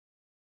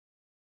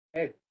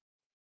Hey,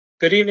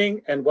 good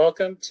evening and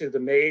welcome to the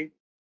May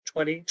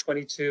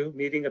 2022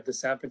 meeting of the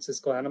San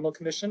Francisco Animal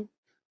Commission.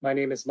 My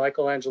name is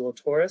Michelangelo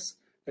Torres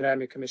and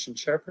I'm your commission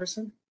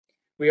chairperson.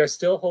 We are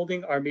still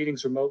holding our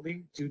meetings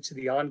remotely due to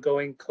the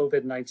ongoing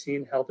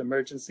COVID-19 health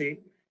emergency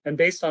and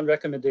based on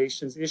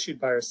recommendations issued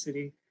by our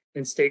city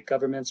and state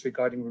governments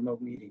regarding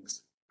remote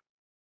meetings.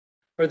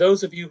 For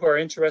those of you who are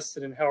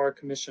interested in how our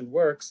commission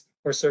works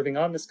or serving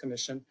on this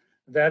commission,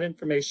 that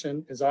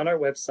information is on our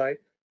website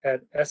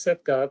at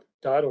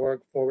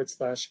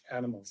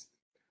sfgov.org/animals.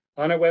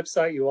 On our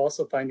website, you will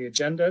also find the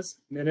agendas,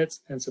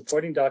 minutes, and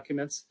supporting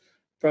documents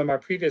from our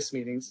previous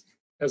meetings,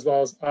 as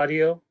well as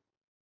audio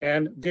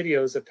and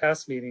videos of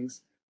past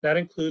meetings that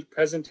include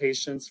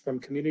presentations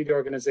from community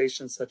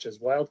organizations such as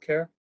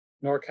WildCare,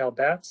 NorCal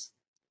Bats,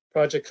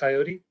 Project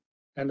Coyote,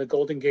 and the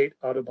Golden Gate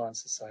Audubon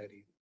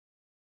Society.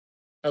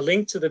 A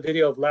link to the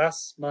video of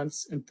last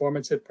month's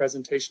informative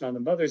presentation on the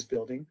Mothers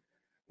Building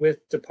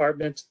with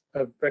Department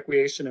of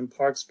Recreation and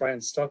Parks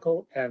Brian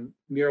Stuckel and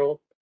mural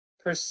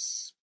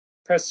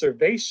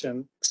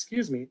preservation,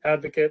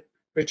 advocate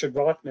Richard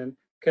Rothman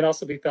can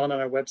also be found on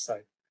our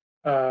website.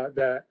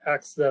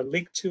 The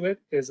link to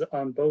it is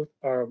on both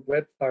our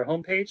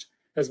homepage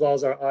as well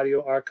as our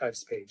audio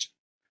archives page.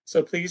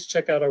 So please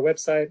check out our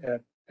website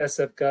at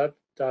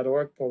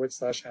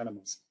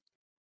sfgov.org/animals.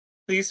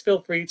 Please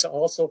feel free to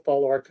also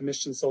follow our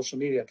commission social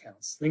media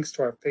accounts. Links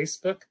to our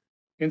Facebook,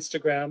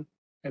 Instagram,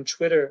 and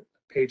Twitter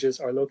pages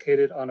are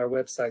located on our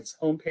website's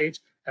homepage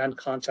and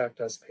Contact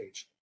Us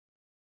page.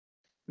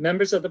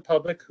 Members of the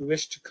public who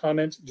wish to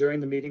comment during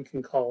the meeting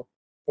can call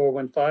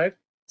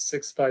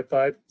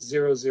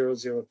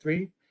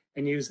 415-655-0003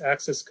 and use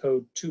access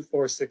code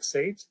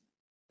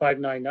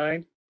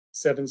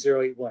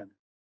 2468-599-7081.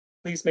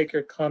 Please make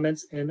your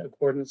comments in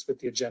accordance with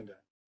the agenda.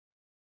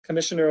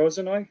 Commissioner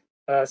Ozanoy,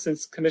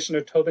 since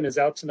Commissioner Tobin is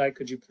out tonight,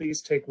 could you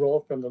please take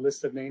roll from the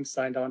list of names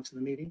signed on to the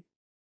meeting?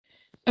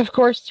 Of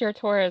course, Chair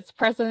Torres.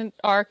 Present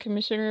are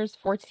Commissioners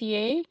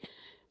Fortier,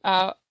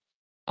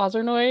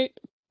 Ozanoy,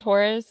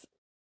 Torres,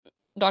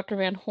 Dr.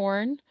 Van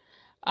Horn.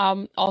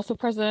 Also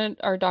present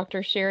are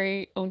Dr.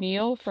 Sherry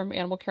O'Neill from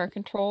Animal Care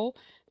Control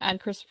and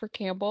Christopher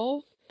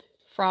Campbell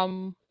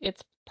from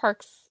its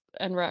Parks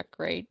and Rec,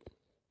 right?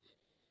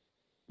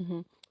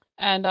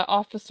 And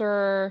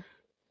officer,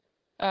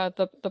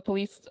 the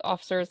police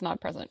officer is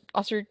not present.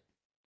 Officer,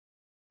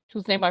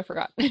 whose name I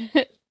forgot.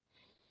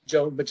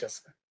 Joe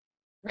Majeska.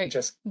 Right.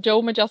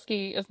 Joe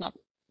Majeski is not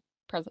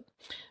present.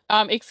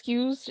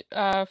 Excused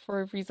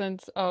for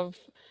reasons of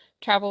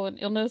travel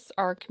and illness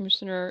are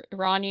Commissioner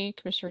Irani,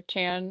 Commissioner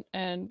Chan,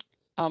 and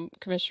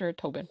Commissioner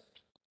Tobin.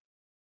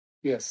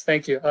 Yes,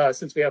 thank you.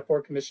 Since we have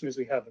 4 commissioners,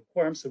 we have a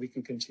quorum, so we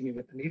can continue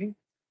with the meeting.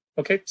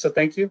 Okay, so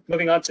thank you.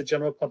 Moving on to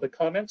general public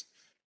comment.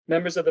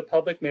 Members of the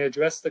public may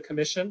address the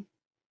commission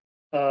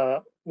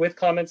with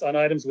comments on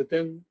items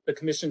within the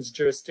commission's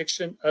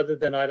jurisdiction other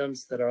than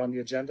items that are on the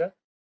agenda.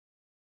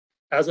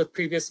 As with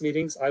previous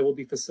meetings, I will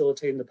be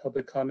facilitating the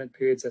public comment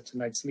periods at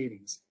tonight's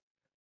meetings.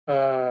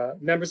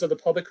 Members of the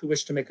public who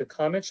wish to make a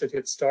comment should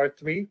hit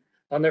 *3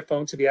 on their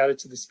phone to be added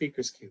to the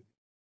speakers queue.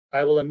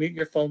 I will unmute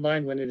your phone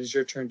line when it is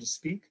your turn to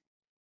speak.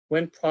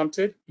 When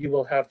prompted, you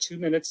will have 2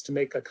 minutes to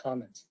make a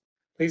comment.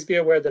 Please be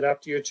aware that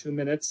after your 2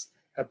 minutes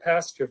have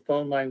passed, your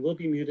phone line will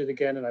be muted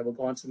again and I will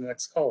go on to the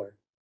next caller.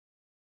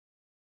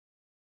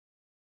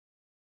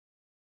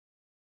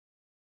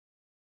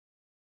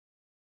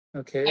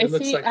 Okay, it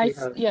looks like we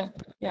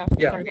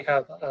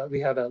have,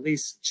 we have at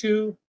least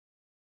 2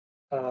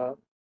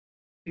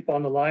 people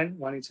on the line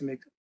wanting to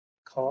make a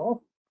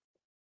call.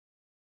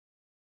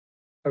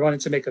 Or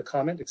wanting to make a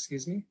comment,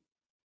 excuse me.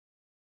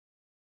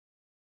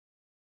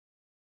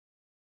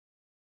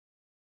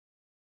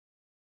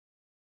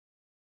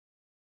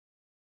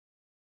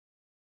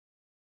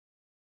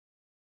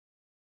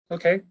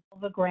 Okay.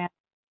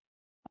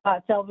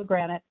 Selva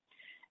Granite.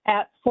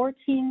 At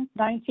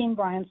 1419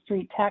 Bryant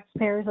Street,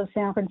 taxpayers of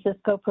San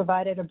Francisco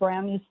provided a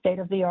brand new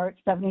state-of-the-art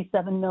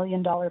 $77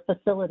 million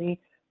facility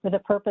for the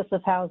purpose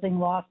of housing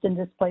lost and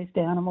displaced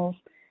animals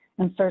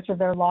in search of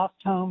their lost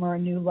home or a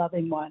new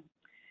loving one.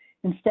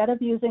 Instead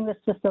of using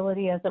this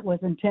facility as it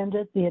was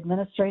intended, the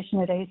administration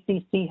at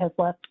ACC has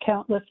left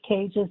countless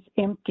cages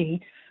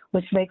empty,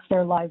 which makes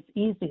their lives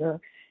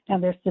easier,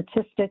 and their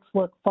statistics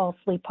look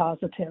falsely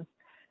positive.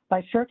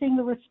 By shirking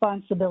the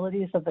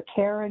responsibilities of the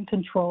care and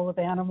control of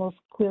animals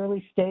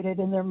clearly stated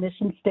in their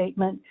mission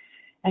statement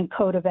and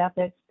code of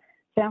ethics,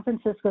 San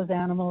Francisco's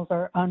animals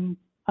are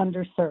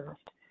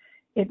underserved.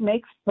 It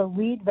makes the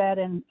lead vet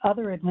and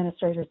other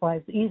administrators'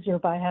 lives easier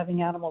by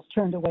having animals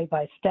turned away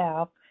by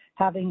staff,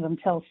 having them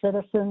tell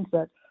citizens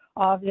that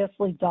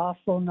obviously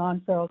docile,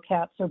 non-feral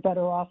cats are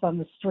better off on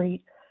the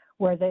street,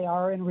 where they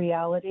are in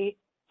reality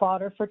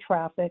fodder for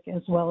traffic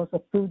as well as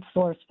a food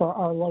source for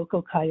our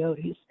local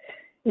coyotes.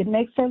 It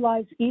makes their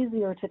lives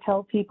easier to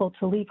tell people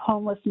to leave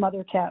homeless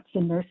mother cats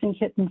and nursing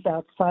kittens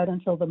outside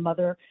until the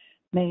mother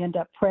may end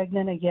up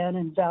pregnant again,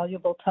 and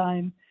valuable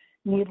time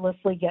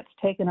needlessly gets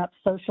taken up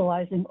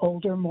socializing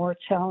older, more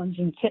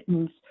challenging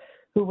kittens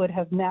who would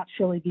have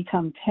naturally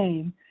become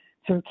tame,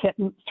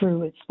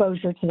 through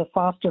exposure to the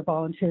foster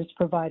volunteers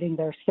providing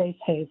their safe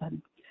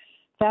haven.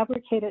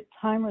 Fabricated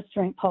time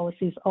restraint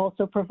policies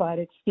also provide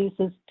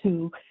excuses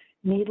to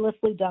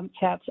needlessly dump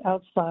cats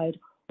outside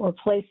or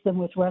place them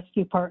with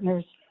rescue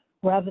partners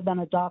rather than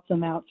adopt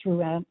them out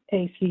through an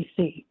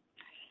ACC.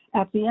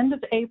 At the end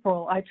of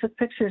April, I took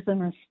pictures of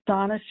an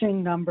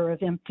astonishing number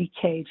of empty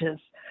cages.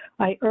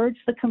 I urge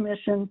the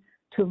Commission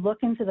to look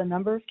into the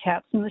number of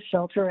cats in the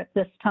shelter at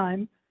this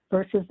time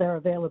versus their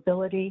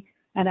availability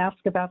and ask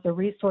about the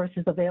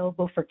resources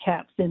available for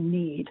cats in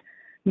need.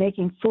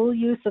 Making full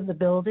use of the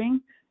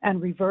building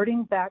and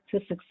reverting back to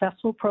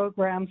successful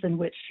programs in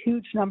which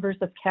huge numbers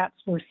of cats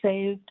were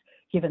saved,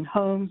 given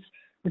homes,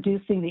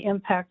 reducing the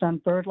impact on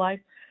bird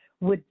life,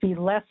 would be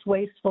less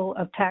wasteful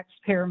of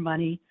taxpayer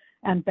money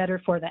and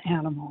better for the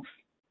animals.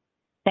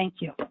 Thank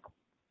you.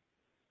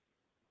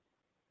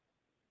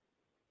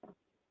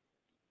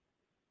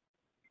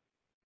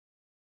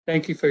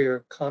 Thank you for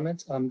your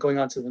comment. I'm going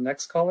on to the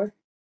next caller.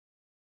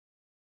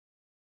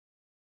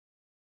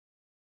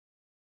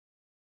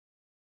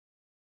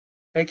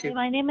 Thank you. Hey,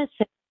 my name is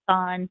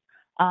Sivan.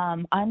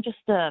 I'm just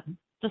a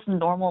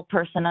normal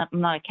person. I'm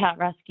not a cat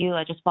rescue.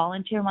 I just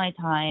volunteer my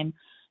time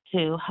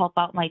to help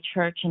out my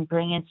church and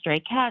bring in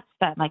stray cats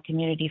that my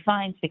community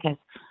finds because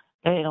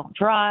they don't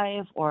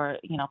drive, or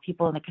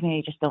people in the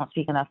community just don't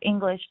speak enough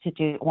English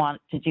to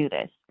want to do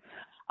this.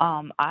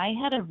 I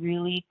had a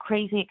really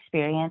crazy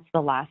experience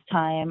the last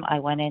time I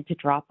went in to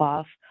drop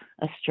off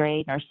a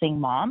stray nursing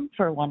mom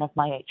for one of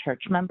my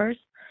church members.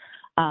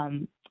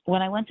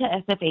 When I went to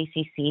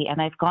SFACC,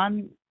 and I've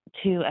gone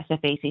to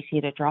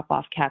SFACC to drop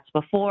off cats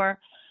before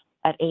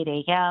at 8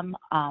 a.m.,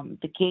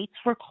 the gates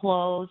were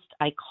closed.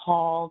 I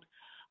called.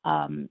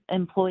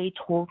 Employee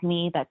told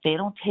me that they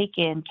don't take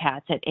in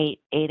cats at 8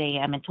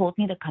 a.m. and told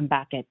me to come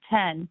back at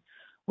 10,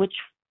 which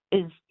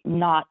is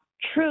not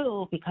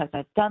true because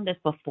I've done this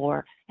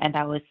before, and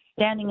I was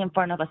standing in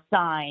front of a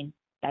sign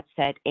that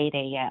said 8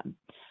 a.m.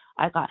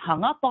 I got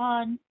hung up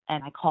on,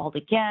 and I called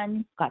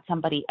again, got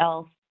somebody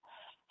else,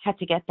 had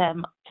to get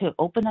them to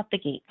open up the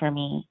gate for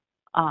me.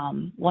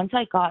 Once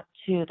I got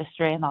to the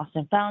Stray and Lost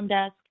and Found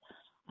desk,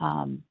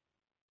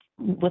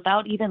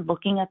 without even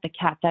looking at the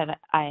cat that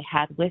I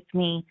had with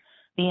me,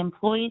 the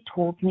employee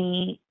told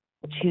me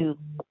to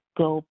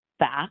go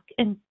back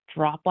and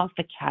drop off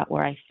the cat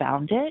where I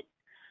found it.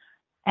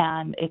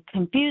 And it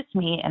confused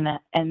me. And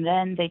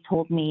then they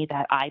told me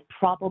that I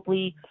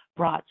probably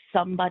brought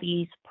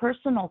somebody's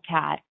personal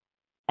cat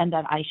and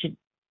that I should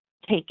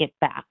take it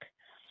back.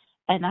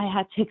 And I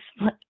had to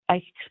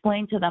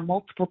explain to them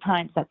multiple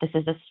times that this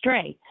is a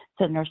stray.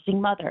 It's a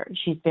nursing mother.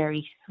 She's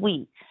very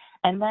sweet.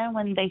 And then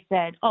when they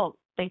said, oh,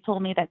 they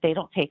told me that they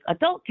don't take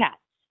adult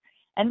cats.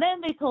 And then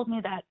they told me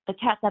that the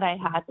cat that I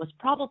had was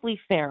probably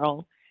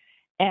feral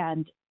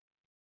and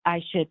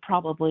I should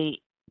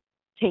probably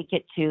take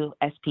it to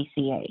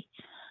SPCA.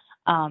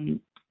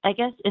 I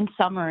guess in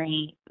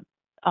summary,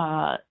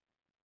 I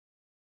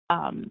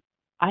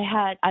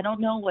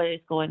don't know what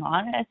is going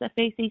on at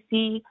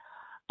SFACC,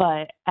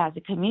 but as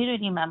a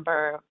community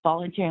member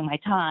volunteering my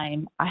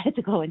time, I had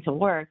to go into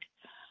work.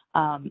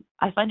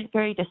 I find it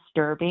very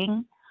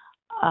disturbing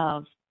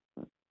of,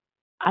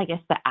 I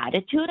guess, the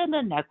attitude and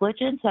the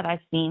negligence that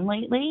I've seen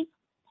lately.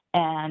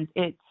 And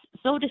it's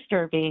so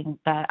disturbing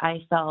that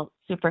I felt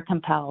super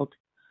compelled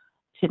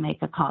to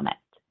make a comment.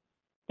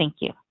 Thank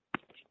you.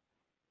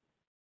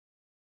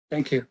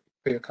 Thank you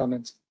for your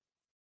comments.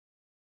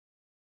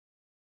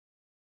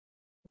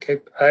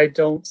 Okay, I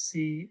don't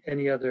see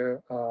any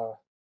other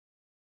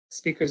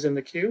speakers in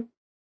the queue.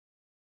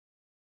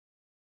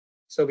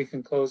 So we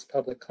can close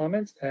public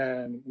comment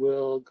and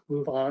we'll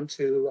move on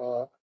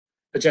to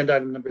agenda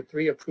item number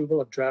 3, approval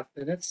of draft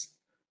minutes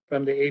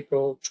from the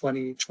April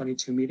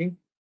 2022 meeting.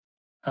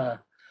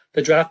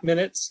 The draft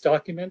minutes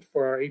document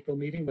for our April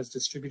meeting was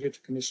distributed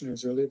to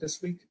commissioners earlier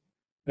this week,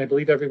 and I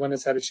believe everyone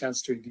has had a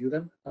chance to review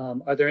them.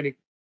 Are there any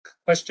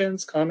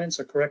questions, comments,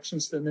 or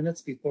corrections to the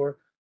minutes before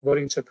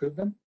voting to approve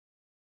them?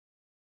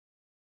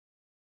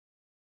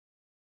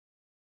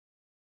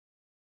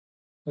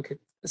 Okay,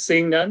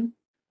 seeing none,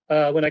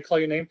 when I call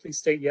your name, please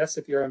state yes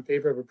if you're in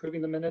favor of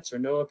approving the minutes or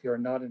no if you're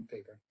not in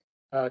favor.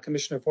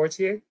 Commissioner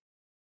Fortier?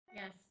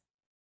 Yes.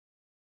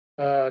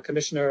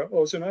 Commissioner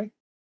Ozernoy?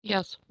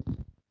 Yes.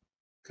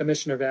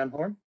 Commissioner Van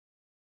Horn?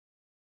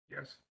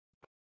 Yes.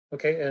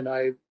 Okay, and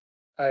I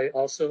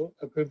also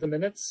approve the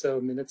minutes, so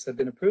minutes have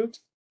been approved.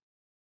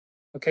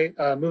 Okay,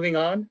 moving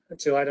on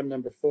to item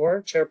number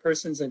 4,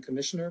 chairpersons and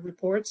commissioner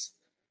reports.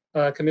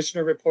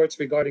 Commissioner reports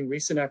regarding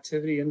recent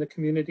activity in the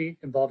community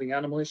involving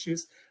animal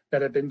issues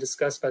that have been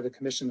discussed by the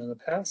commission in the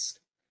past.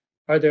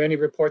 Are there any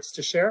reports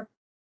to share?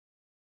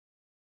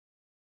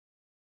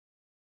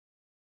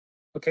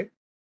 Okay,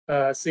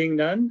 seeing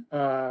none,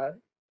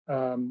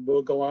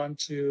 we'll go on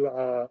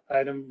to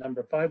item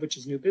number 5, which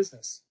is new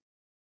business.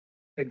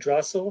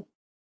 Yggdrasil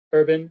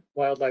Urban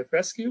Wildlife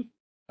Rescue.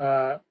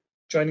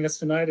 Joining us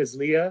tonight is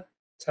Leah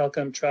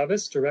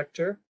Talcum-Travis,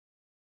 Director.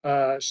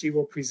 She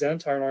will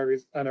present on our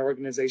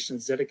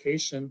organization's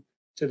dedication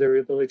to the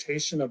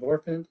rehabilitation of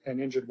orphaned and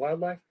injured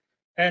wildlife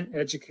and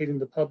educating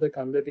the public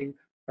on living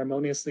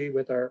harmoniously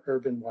with our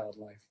urban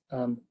wildlife.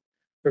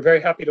 We're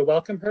very happy to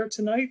welcome her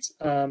tonight.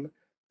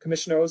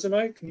 Commissioner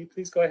Ozanoy, can you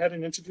please go ahead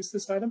and introduce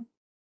this item?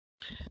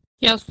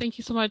 Yes, thank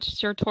you so much,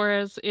 Chair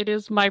Torres. It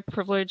is my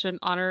privilege and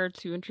honor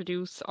to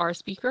introduce our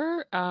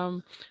speaker,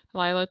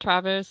 Lila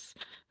Travis,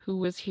 who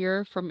was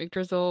here from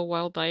Yggdrasil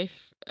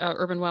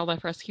Urban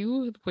Wildlife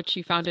Rescue, which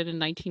she founded in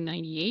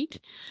 1998,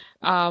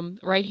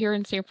 right here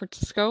in San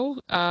Francisco,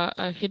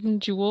 a hidden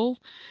jewel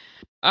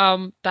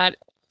that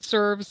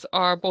serves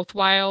our both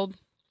wild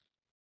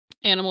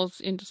animals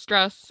in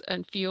distress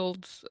and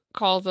fields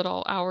calls at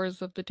all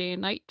hours of the day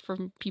and night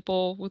from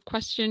people with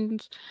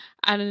questions,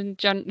 and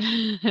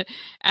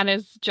and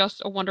is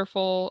just a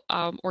wonderful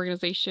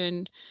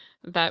organization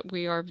that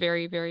we are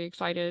very, very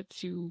excited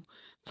to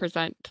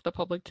present to the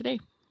public today.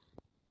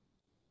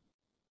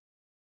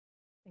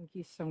 Thank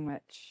you so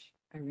much,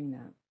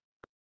 Irina.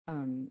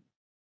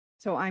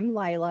 So I'm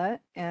Lila,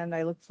 and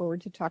I look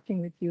forward to talking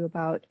with you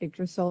about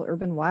Yggdrasil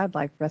Urban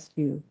Wildlife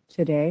Rescue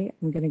today.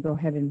 I'm going to go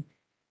ahead and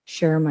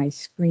share my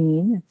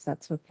screen, if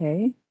that's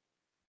okay.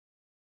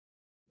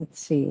 Let's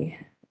see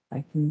if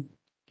I can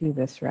do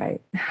this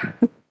right.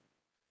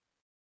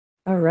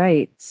 All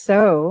right,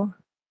 so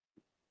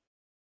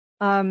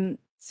I'm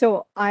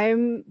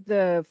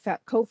the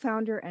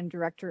co-founder and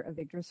director of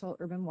Yggdrasil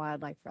Urban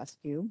Wildlife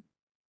Rescue.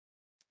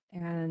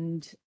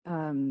 And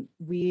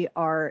we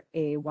are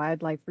a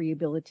wildlife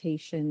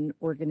rehabilitation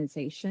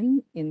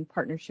organization in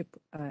partnership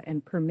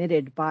and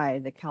permitted by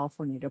the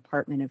California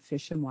Department of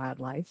Fish and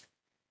Wildlife.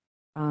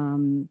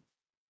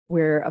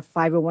 We're a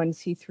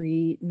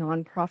 501c3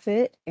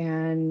 nonprofit,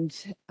 and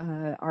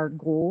our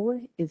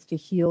goal is to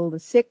heal the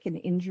sick and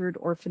injured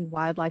orphaned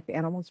wildlife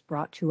animals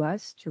brought to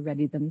us to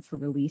ready them for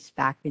release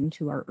back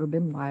into our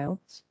urban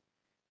wilds,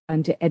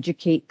 and to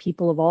educate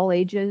people of all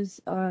ages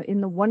in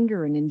the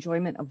wonder and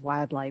enjoyment of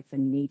wildlife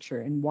and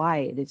nature and why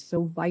it is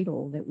so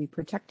vital that we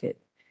protect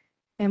it.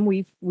 And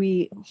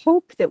we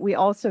hope that we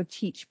also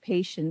teach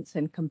patience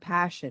and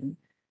compassion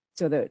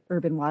so that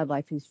urban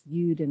wildlife is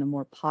viewed in a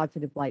more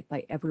positive light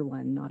by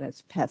everyone, not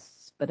as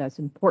pests, but as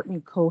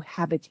important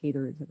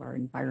cohabitators of our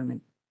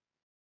environment.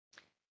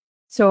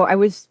 So I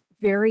was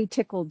very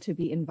tickled to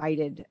be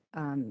invited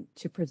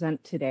to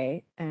present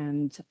today,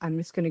 and I'm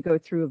just going to go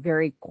through a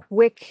very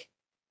quick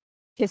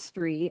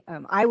history.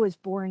 I was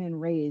born and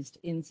raised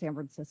in San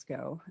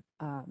Francisco,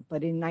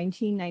 but in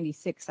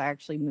 1996, I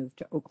actually moved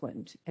to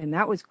Oakland. And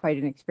that was quite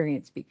an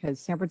experience because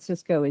San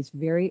Francisco is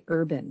very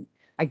urban.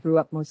 I grew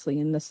up mostly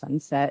in the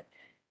Sunset.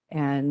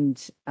 And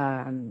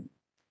when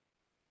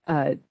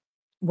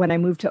I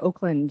moved to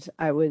Oakland,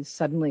 I was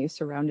suddenly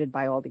surrounded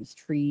by all these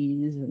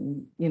trees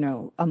and, you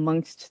know,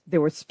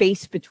 there was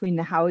space between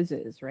the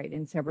houses, right?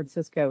 In San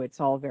Francisco, it's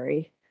all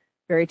very,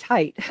 very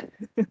tight.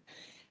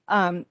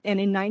 And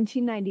in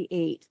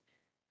 1998,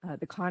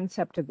 the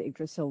concept of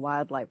Yggdrasil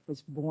wildlife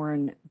was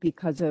born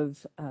because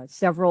of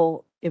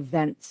several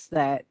events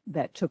that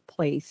took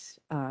place.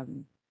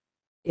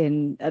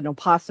 In an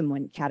opossum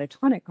went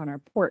catatonic on our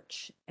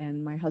porch,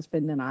 and my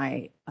husband and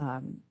I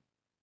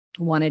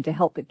wanted to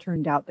help. It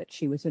turned out that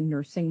she was a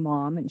nursing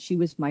mom, and she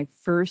was my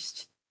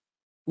first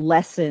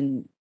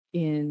lesson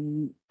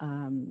in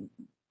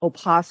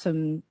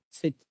opossum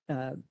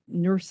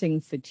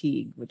nursing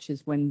fatigue, which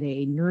is when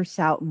they nurse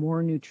out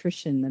more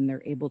nutrition than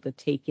they're able to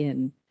take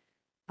in,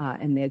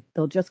 and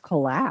they'll just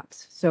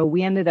collapse. So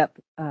we ended up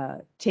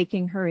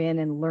taking her in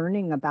and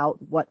learning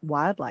about what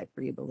wildlife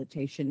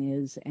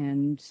rehabilitation is.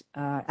 And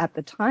at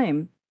the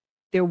time,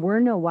 there were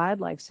no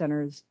wildlife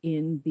centers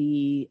in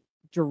the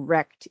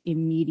direct,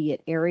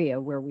 immediate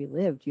area where we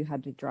lived. You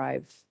had to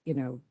drive, you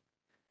know,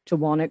 to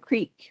Walnut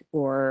Creek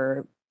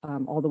or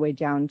all the way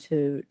down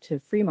to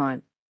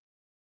Fremont.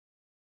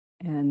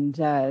 And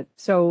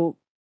so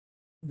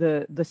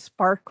the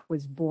spark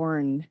was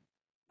born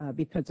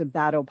because of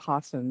that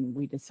opossum.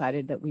 We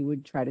decided that we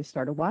would try to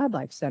start a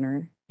wildlife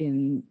center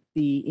in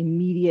the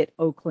immediate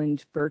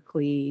Oakland,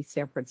 Berkeley,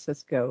 San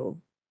Francisco,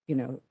 you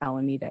know,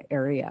 Alameda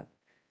area.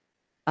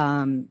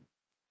 And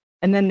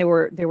then there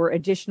were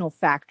additional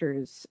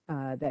factors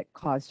that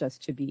caused us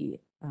to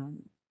be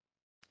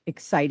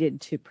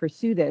excited to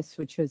pursue this,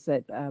 which was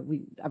that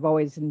I've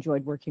always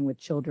enjoyed working with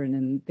children,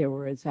 and there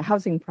was a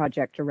housing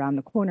project around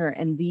the corner,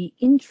 and the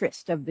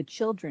interest of the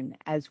children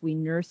as we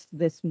nursed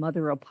this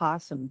mother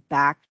opossum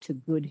back to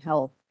good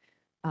health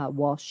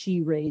while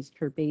she raised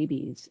her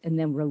babies and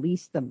then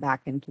released them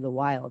back into the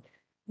wild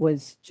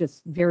was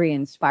just very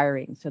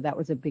inspiring. So that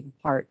was a big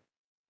part.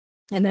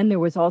 And then there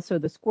was also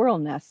the squirrel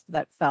nest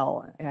that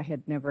fell. I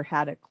had never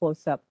had a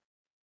close-up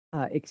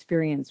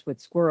experience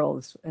with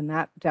squirrels, and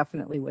that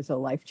definitely was a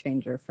life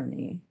changer for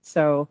me.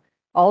 So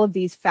all of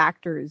these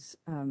factors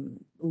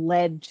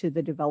led to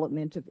the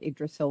development of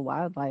Yggdrasil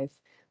wildlife.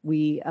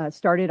 We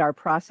started our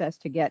process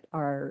to get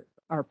our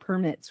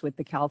permits with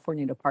the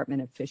California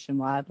Department of Fish and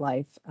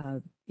Wildlife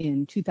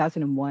in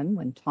 2001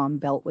 when Tom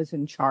Belt was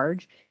in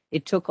charge.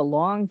 It took a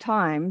long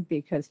time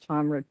because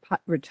Tom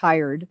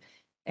retired,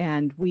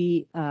 and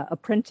we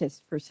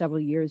apprenticed for several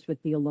years with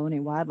the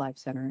Ohlone Wildlife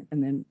Center,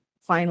 and then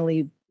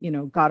finally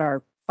got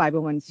our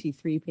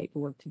 501c3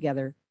 paperwork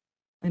together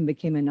and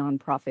became a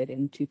nonprofit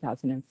in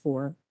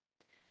 2004.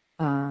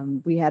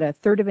 We had a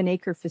third of an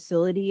acre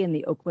facility in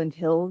the Oakland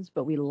Hills,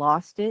 but we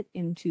lost it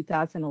in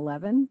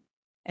 2011.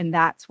 And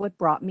that's what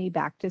brought me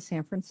back to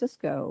San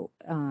Francisco,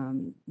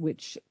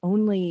 which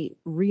only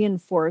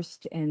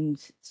reinforced and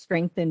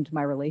strengthened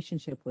my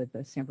relationship with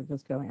the San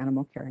Francisco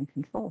Animal Care and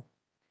Control.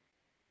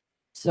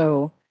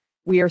 So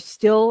we are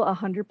still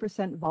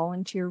 100%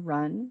 volunteer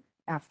run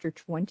after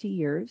 20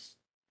 years,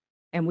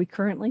 and we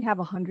currently have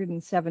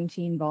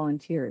 117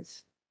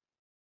 volunteers.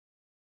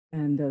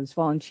 And those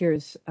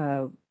volunteers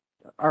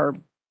are,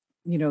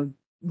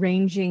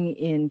 ranging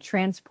in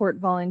transport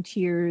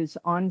volunteers,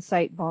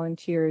 on-site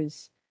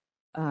volunteers,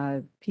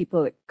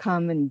 people that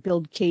come and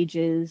build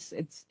cages.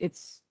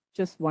 It's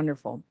just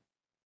wonderful.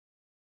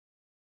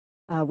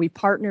 We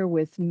partner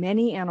with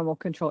many animal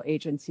control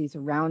agencies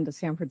around the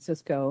San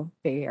Francisco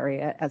Bay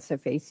Area: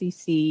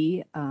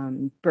 SFACC,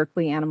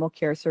 Berkeley Animal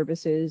Care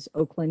Services,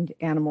 Oakland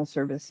Animal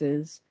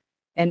Services,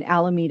 and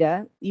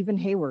Alameda, even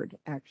Hayward,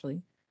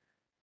 actually.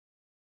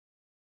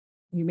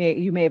 You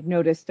may have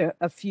noticed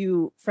a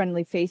few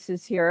friendly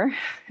faces here.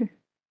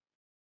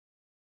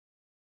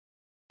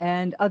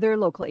 And other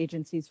local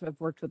agencies who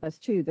have worked with us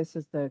too. This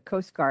is the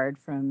Coast Guard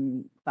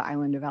from the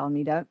island of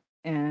Alameda,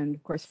 and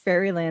of course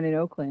Fairyland in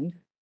Oakland.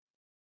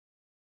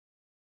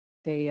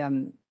 They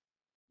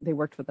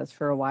worked with us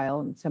for a while,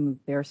 and some of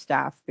their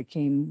staff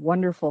became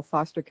wonderful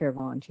foster care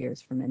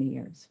volunteers for many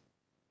years.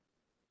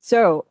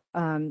 So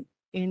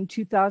in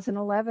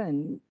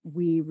 2011,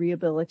 we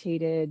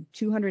rehabilitated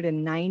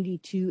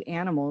 292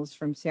 animals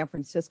from San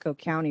Francisco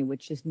County,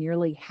 which is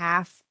nearly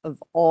half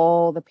of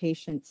all the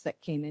patients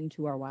that came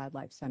into our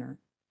wildlife center.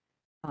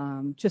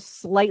 Just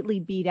slightly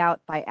beat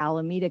out by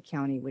Alameda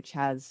County, which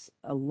has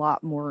a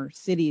lot more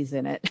cities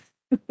in it.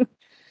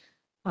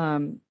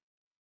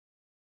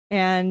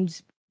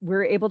 And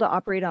we're able to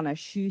operate on a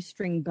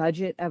shoestring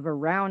budget of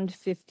around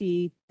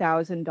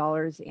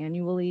 $50,000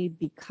 annually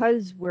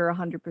because we're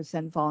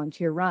 100%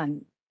 volunteer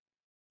run.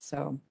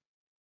 So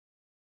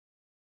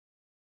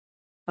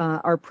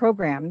our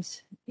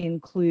programs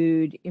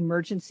include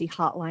emergency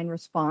hotline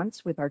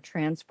response with our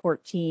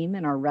transport team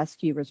and our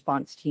rescue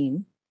response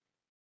team.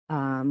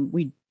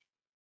 We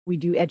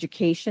do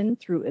education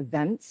through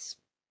events.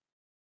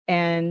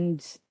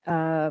 And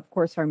of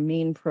course, our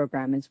main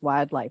program is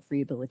wildlife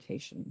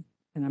rehabilitation.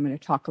 And I'm going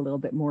to talk a little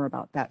bit more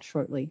about that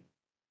shortly.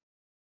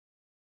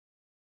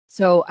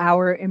 So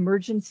our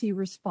emergency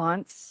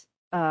response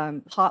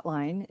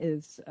hotline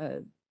is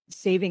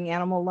saving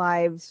animal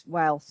lives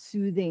while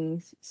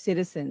soothing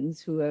citizens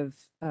who have,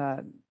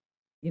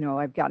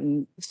 I've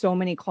gotten so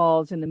many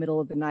calls in the middle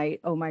of the night.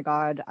 Oh my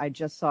God, I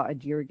just saw a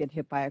deer get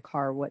hit by a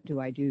car. What do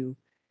I do?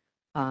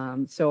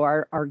 So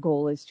our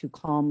goal is to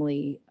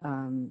calmly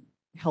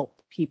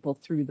help people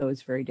through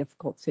those very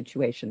difficult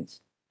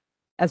situations,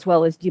 as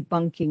well as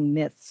debunking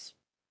myths,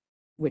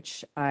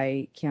 which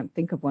I can't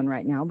think of one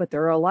right now, but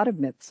there are a lot of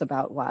myths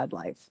about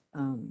wildlife.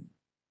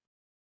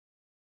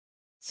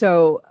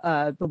 So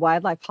the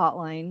wildlife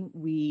hotline,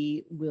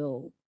 we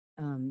will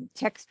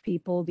text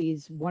people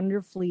these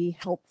wonderfully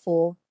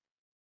helpful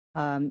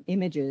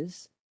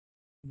images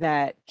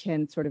that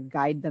can sort of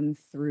guide them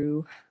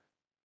through.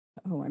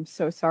 Oh, I'm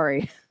so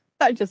sorry.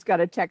 I just got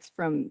a text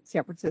from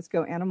San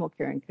Francisco Animal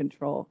Care and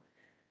Control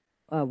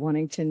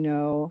wanting to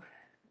know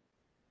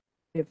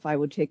if I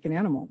would take an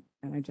animal.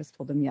 And I just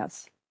told them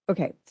yes.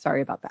 Okay,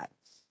 sorry about that.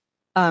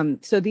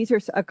 So these are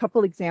a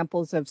couple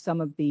examples of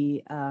some of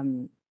the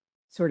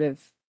sort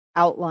of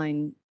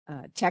outline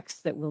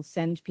texts that we'll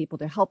send people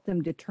to help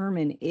them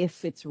determine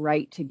if it's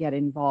right to get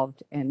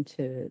involved and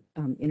to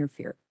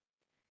interfere.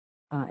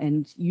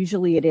 And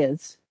usually it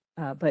is,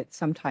 but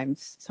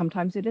sometimes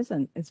it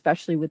isn't,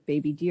 especially with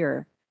baby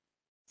deer.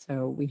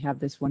 So we have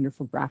this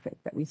wonderful graphic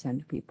that we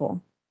send to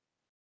people.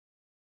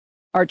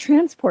 Our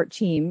transport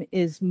team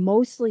is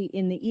mostly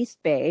in the East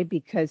Bay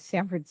because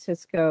San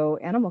Francisco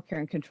Animal Care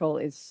and Control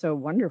is so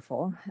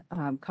wonderful,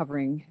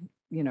 covering,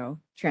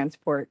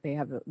 transport.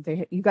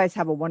 You guys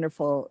have a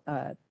wonderful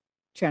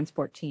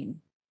transport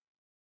team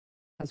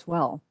as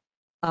well.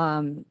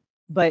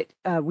 But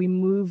we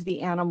move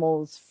the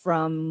animals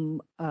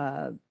from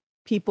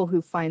people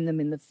who find them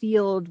in the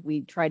field.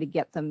 We try to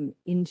get them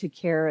into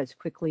care as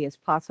quickly as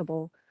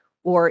possible.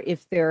 Or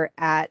if they're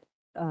at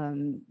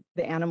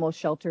the animal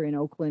shelter in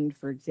Oakland,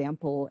 for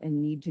example, and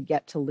need to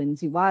get to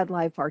Lindsay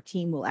Wildlife, our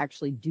team will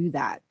actually do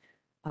that.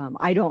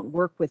 I don't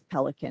work with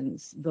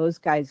pelicans. Those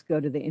guys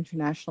go to the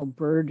International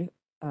Bird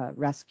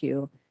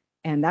Rescue,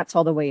 and that's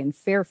all the way in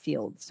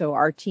Fairfield. So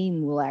our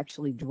team will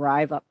actually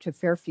drive up to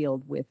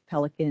Fairfield with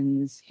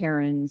pelicans,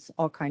 herons,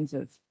 all kinds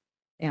of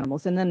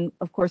animals. And then,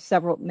 of course,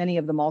 many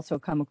of them also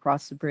come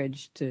across the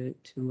bridge to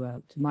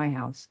my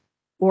house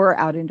or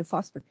out into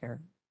foster care.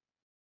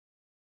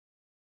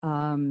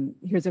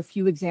 Here's a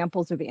few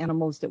examples of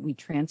animals that we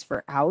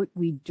transfer out.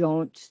 We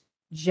don't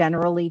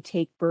generally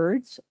take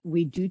birds.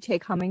 We do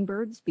take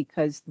hummingbirds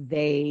because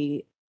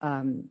they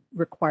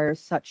require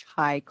such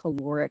high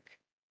caloric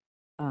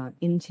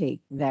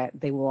intake that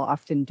they will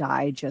often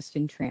die just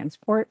in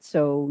transport.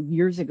 So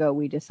years ago,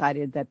 we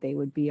decided that they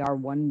would be our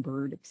one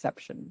bird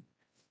exception.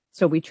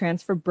 So we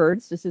transfer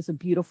birds. This is a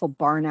beautiful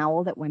barn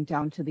owl that went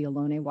down to the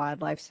Ohlone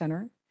Wildlife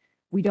Center.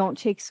 We don't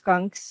take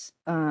skunks,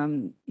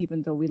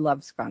 even though we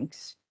love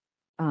skunks,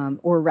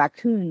 or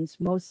raccoons,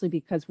 mostly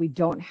because we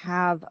don't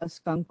have a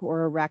skunk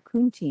or a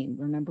raccoon team.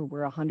 Remember,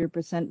 we're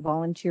 100%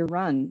 volunteer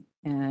run.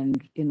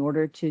 And in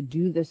order to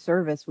do the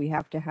service, we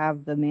have to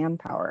have the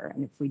manpower.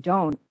 And if we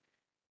don't,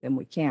 then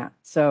we can't.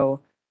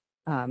 So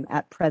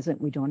at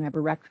present, we don't have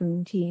a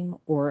raccoon team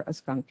or a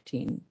skunk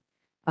team.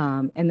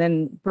 And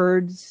then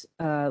birds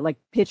like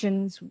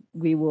pigeons,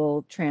 we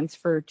will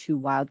transfer to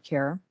wild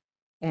care.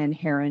 And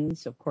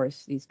herons, of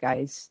course, these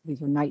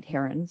are night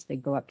herons. They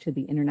go up to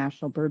the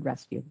International Bird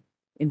Rescue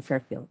in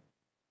Fairfield.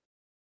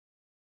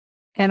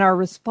 And our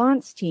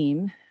response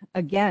team,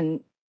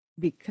 again,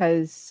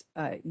 because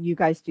you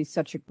guys do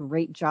such a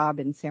great job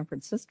in San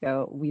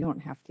Francisco, we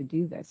don't have to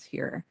do this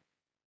here.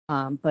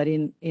 But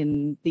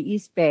in the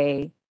East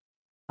Bay,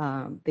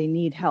 they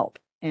need help.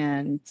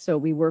 And so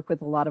we work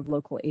with a lot of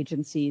local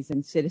agencies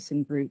and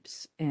citizen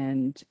groups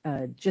and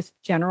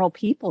just general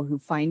people who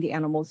find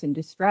animals in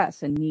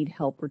distress and need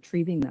help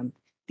retrieving them.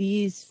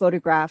 These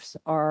photographs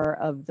are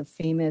of the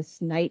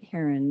famous night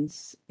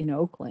herons in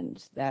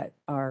Oakland that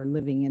are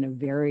living in a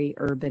very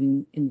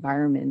urban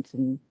environment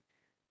and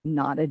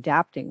not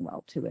adapting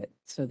well to it.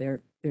 So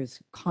there's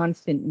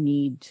constant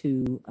need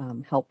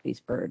to help these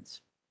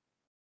birds.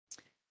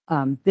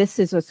 This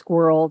is a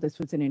squirrel. This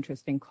was an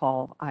interesting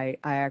call. I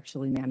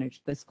actually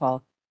managed this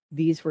call.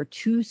 These were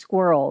two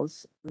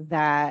squirrels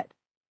that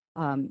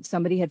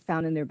somebody had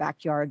found in their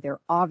backyard. They're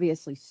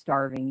obviously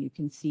starving. You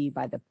can see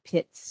by the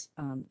pits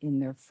in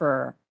their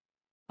fur.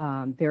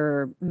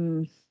 They're,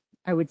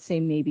 I would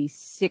say, maybe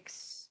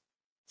 6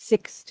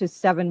 to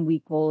 7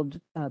 week old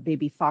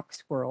baby fox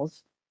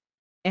squirrels.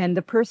 And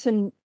the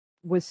person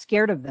was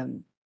scared of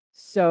them.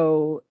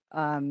 So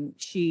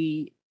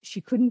she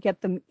couldn't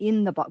get them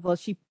in the box. Well,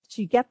 she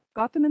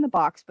got them in the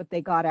box, but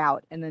they got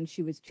out, and then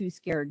she was too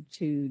scared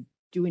to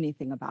do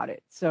anything about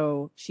it.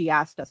 So she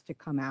asked us to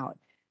come out,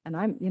 and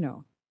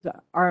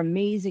our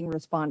amazing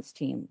response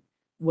team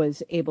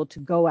was able to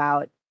go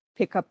out,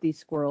 pick up these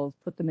squirrels,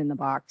 put them in the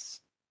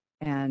box,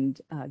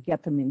 and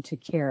get them into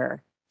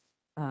care.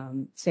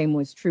 Same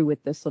was true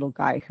with this little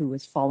guy who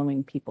was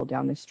following people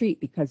down the street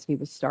because he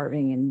was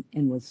starving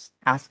and was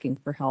asking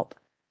for help.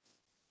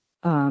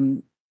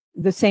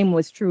 The same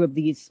was true of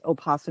these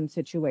opossum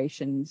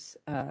situations.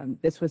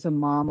 This was a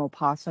mom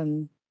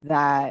opossum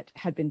that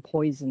had been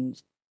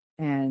poisoned.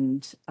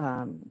 And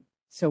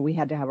so we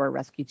had to have our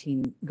rescue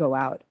team go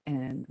out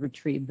and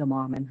retrieve the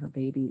mom and her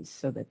babies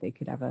so that they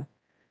could have a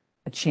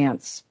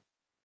chance.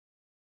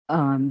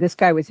 This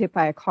guy was hit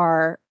by a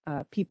car.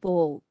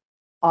 People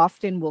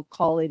often will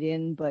call it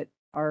in, but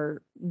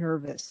are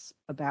nervous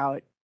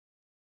about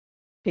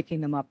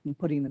picking them up and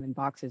putting them in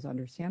boxes,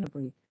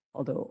 understandably.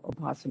 Although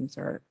opossums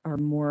are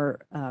more,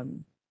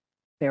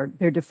 their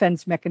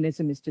defense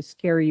mechanism is to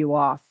scare you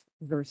off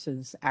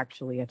versus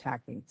actually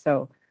attacking.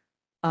 So,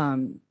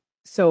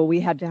 so we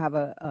had to have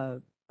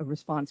a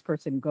response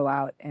person go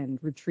out and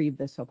retrieve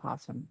this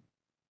opossum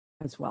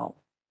as well.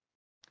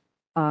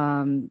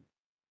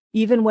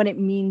 Even when it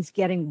means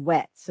getting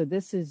wet. So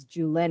this is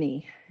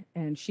Juleni,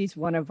 and she's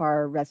one of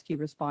our rescue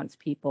response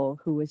people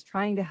who was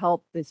trying to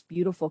help this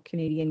beautiful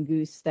Canadian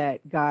goose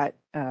that got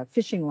a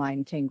fishing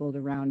line tangled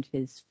around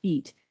his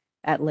feet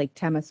at Lake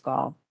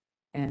Temescal.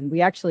 And we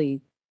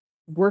actually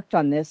worked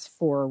on this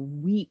for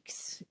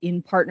weeks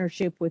in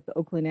partnership with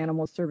Oakland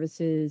Animal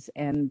Services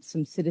and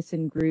some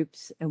citizen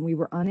groups, and we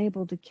were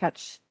unable to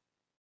catch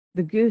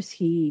the goose.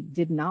 He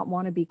did not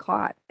want to be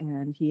caught,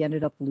 and he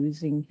ended up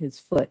losing his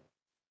foot.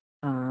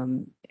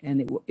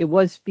 And it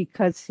was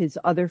because his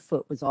other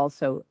foot was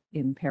also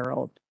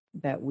imperiled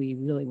that we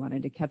really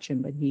wanted to catch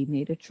him, but he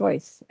made a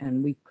choice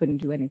and we couldn't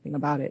do anything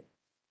about it.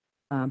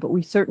 But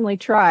we certainly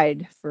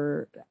tried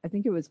for, I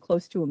think it was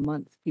close to a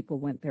month. People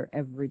went there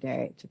every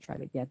day to try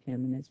to get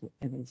him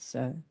and his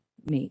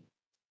mate.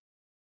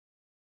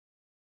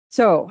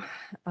 So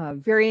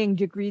varying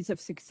degrees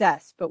of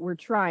success, but we're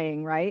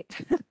trying, right?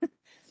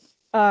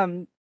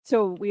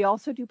 So we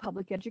also do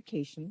public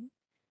education.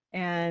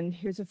 And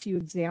here's a few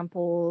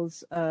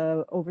examples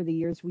over the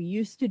years. We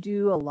used to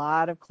do a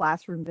lot of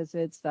classroom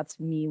visits. That's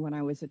me when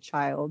I was a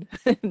child.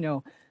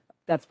 No,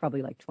 that's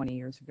probably like 20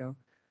 years ago.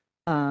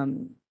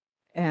 And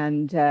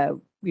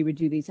we would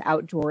do these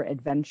outdoor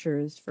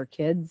adventures for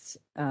kids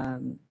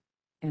and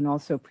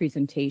also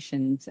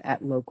presentations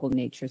at local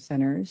nature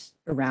centers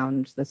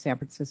around the San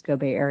Francisco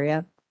Bay Area.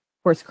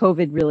 Of course,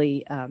 COVID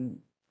really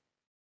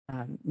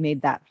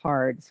made that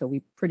hard. So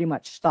we pretty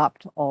much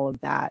stopped all of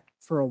that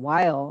for a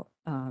while.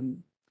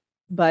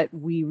 But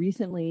we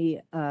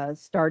recently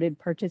started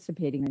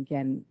participating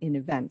again in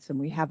events, and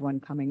we have one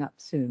coming up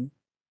soon.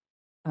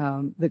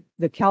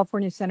 The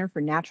California Center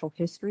for Natural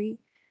History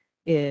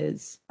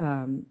is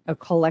a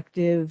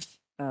collective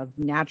of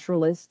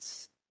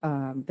naturalists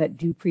that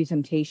do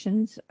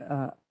presentations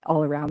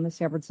all around the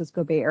San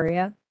Francisco Bay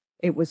Area.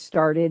 It was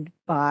started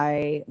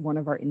by one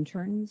of our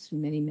interns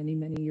many, many,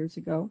 many years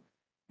ago,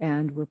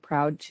 and we're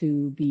proud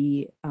to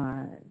be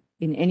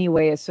in any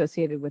way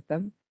associated with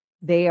them.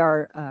 They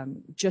are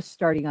just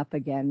starting up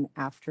again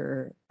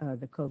after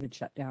the COVID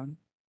shutdown.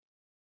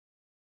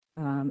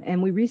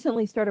 And we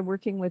recently started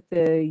working with the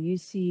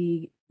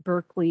UC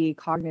Berkeley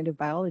Cognitive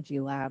Biology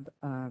Lab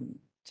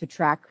to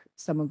track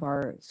some of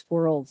our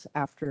squirrels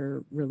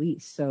after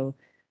release. So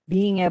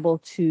being able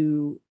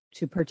to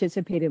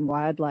participate in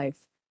wildlife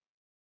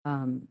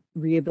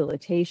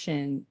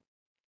rehabilitation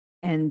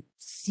and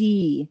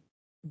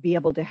be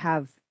able to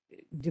have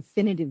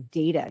definitive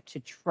data to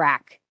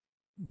track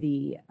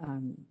the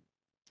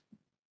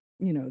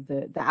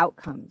the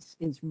outcomes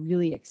is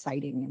really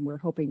exciting, and we're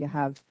hoping to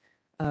have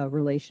a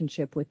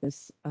relationship with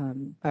this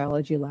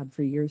biology lab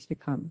for years to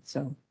come.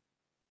 So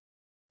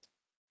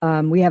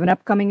we have an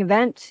upcoming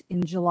event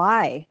in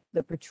July,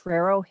 the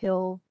Potrero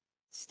Hill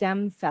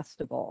STEM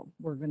Festival.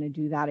 We're going to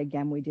do that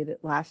again. We did it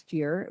last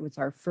year. It was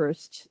our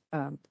first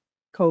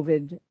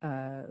COVID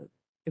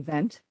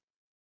event.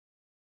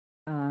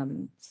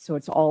 So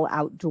it's all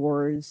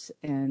outdoors,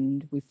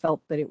 and we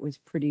felt that it was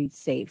pretty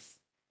safe.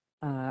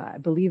 I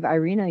believe,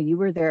 Irina, you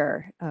were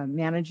there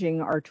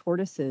managing our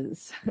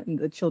tortoises. And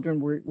the children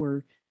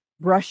were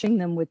brushing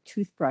them with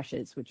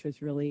toothbrushes, which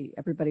was really,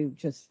 everybody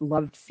just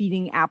loved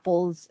feeding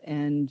apples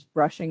and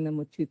brushing them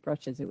with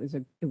toothbrushes. It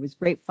was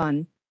great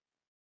fun.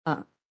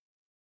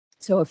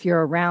 So if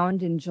you're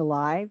around in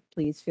July,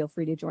 please feel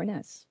free to join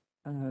us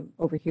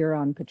over here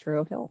on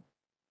Potrero Hill.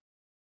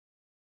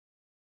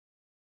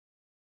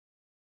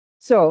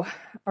 So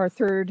our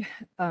third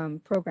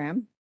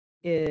program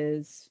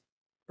is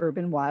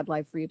urban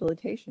wildlife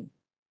rehabilitation.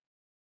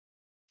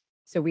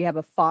 So we have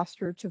a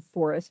foster to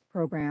forest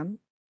program.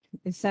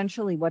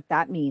 Essentially what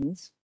that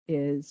means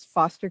is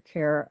foster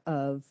care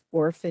of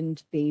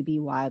orphaned baby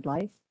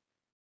wildlife.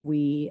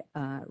 We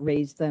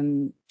raise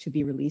them to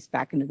be released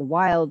back into the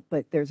wild,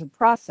 but there's a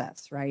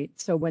process, right?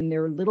 So when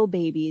they're little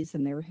babies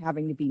and they're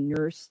having to be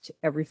nursed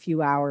every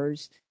few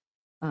hours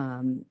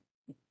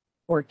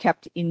or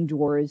kept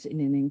indoors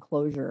in an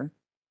enclosure,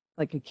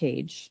 like a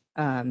cage,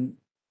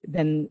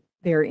 then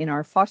they're in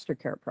our foster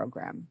care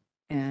program.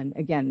 And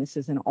again, this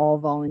is an all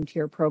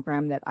volunteer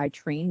program that I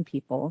train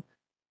people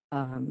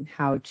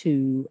how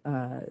to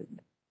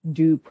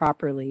do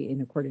properly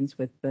in accordance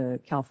with the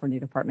California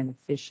Department of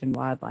Fish and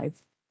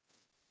Wildlife.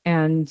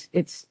 And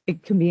it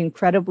can be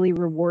incredibly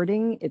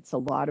rewarding. It's a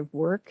lot of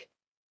work,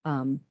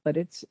 but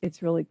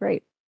it's really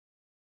great.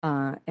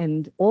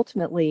 And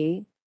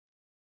ultimately,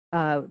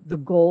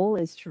 the goal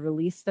is to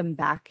release them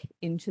back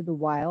into the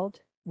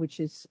wild,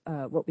 which is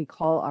what we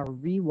call our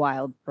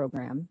Rewild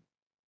program.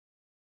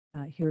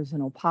 Here's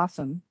an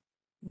opossum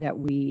that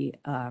we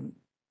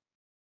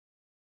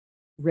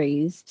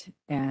raised,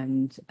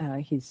 and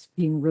he's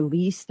being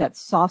released at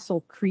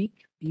Saucil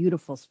Creek,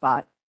 beautiful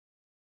spot.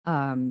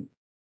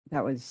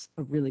 That was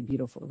a really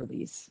beautiful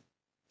release.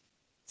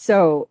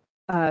 So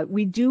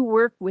we do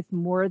work with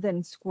more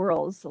than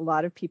squirrels. A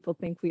lot of people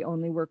think we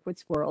only work with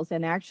squirrels.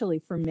 And actually,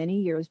 for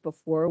many years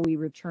before we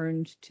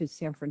returned to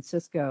San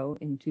Francisco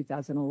in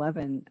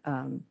 2011,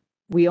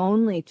 we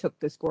only took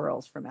the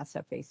squirrels from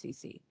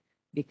SFACC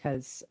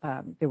because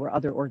there were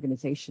other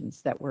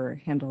organizations that were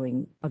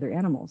handling other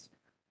animals.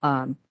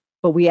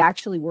 But we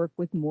actually work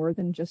with more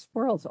than just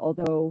squirrels,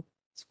 although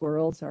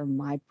squirrels are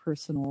my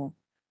personal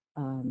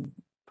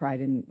pride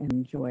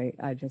and joy.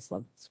 I just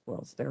love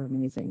squirrels. They're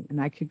amazing.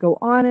 And I could go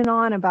on and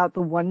on about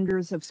the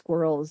wonders of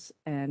squirrels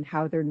and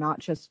how they're not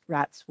just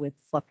rats with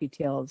fluffy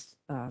tails,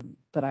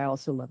 but I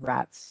also love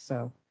rats.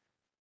 So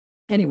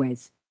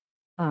anyways,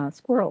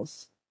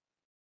 squirrels.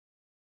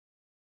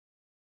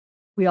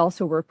 We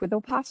also work with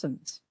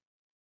opossums.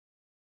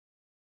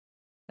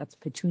 That's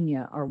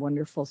Petunia, our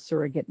wonderful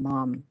surrogate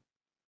mom.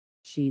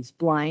 She's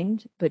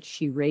blind, but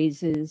she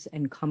raises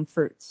and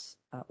comforts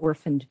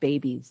orphaned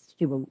babies.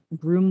 She will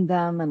groom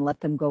them and let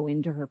them go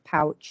into her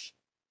pouch,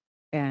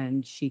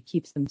 and she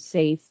keeps them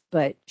safe,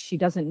 but she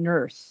doesn't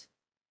nurse.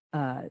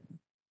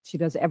 She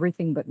does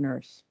everything but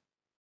nurse.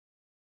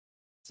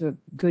 It's a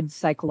good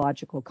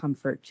psychological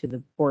comfort to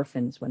the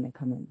orphans when they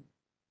come in.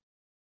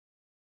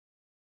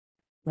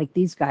 Like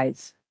these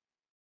guys.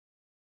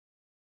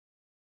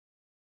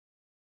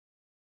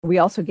 We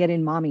also get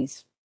in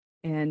mommies.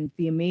 And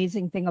the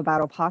amazing thing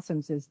about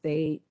opossums is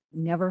they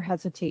never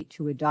hesitate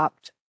to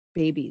adopt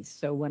babies.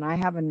 So when I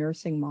have a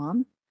nursing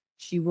mom,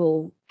 she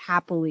will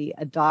happily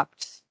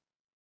adopt,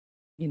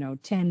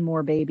 10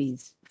 more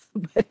babies.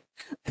 But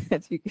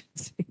as you can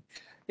see,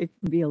 it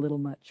can be a little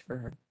much for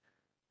her.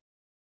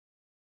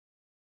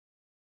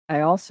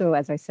 I also,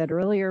 as I said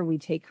earlier, we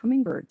take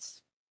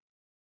hummingbirds.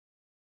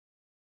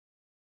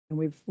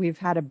 And we've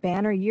had a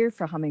banner year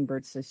for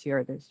hummingbirds this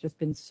year. There's just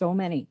been so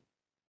many.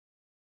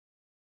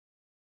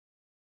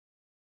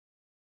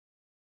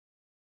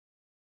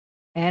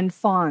 And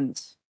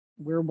fawns.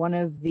 We're one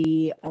of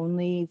the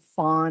only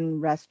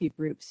fawn rescue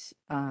groups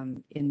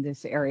in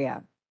this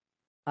area.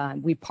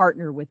 We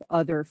partner with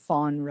other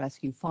fawn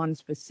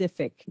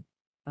specific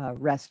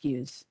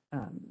rescues.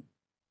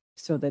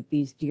 so that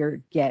these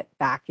deer get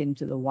back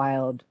into the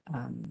wild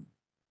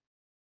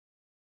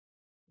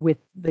with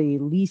the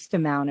least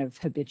amount of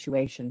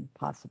habituation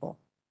possible.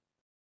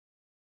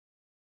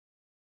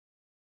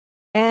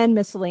 And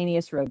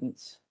miscellaneous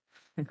rodents.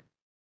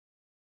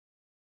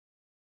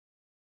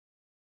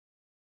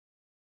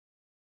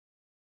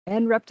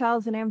 And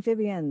reptiles and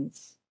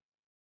amphibians.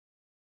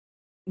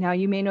 Now,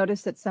 you may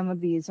notice that some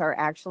of these are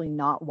actually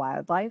not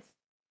wildlife.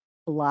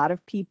 A lot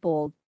of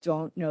people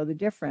don't know the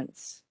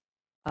difference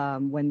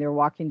when they're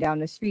walking down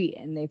the street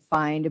and they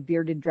find a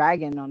bearded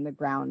dragon on the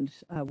ground.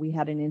 We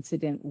had an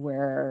incident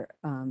where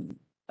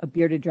a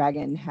bearded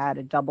dragon had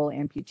a double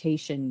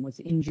amputation, was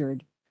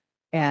injured,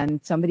 and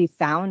somebody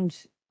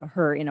found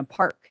her in a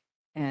park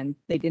and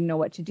they didn't know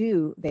what to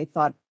do. They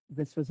thought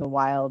this was a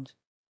wild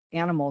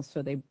animal,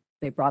 so they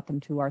brought them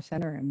to our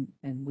center,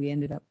 and we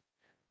ended up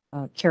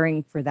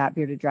caring for that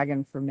bearded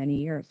dragon for many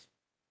years.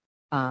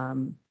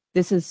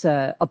 This is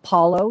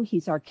Apollo.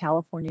 He's our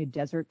California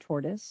desert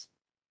tortoise.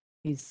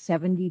 He's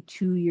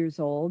 72 years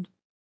old.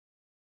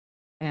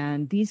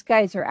 And these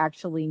guys are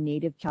actually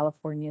native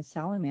California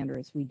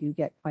salamanders. We do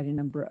get quite a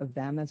number of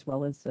them, as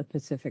well as the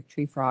Pacific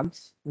tree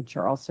frogs, which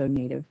are also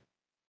native,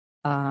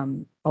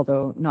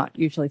 although not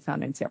usually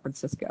found in San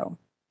Francisco.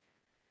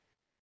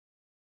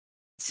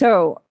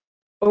 So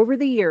over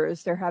the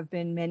years, there have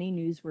been many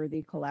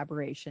newsworthy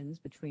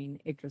collaborations between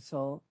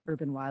Yggdrasil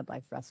Urban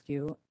Wildlife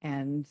Rescue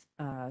and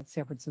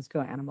San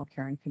Francisco Animal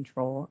Care and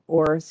Control,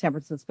 or San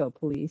Francisco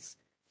Police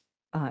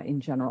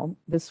in general.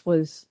 This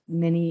was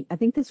I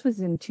think this was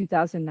in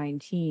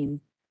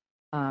 2019.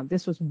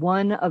 This was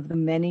one of the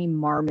many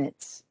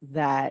marmots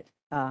that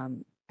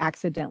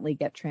accidentally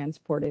get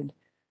transported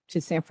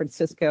to San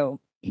Francisco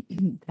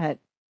that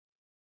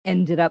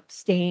ended up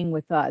staying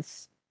with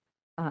us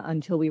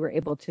until we were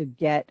able to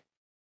get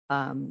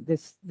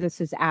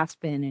this is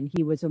Aspen, and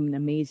he was an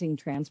amazing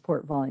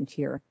transport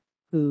volunteer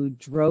who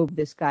drove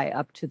this guy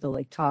up to the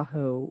Lake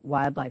Tahoe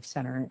Wildlife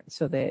Center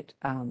so that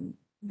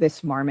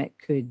this marmot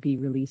could be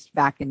released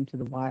back into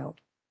the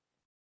wild.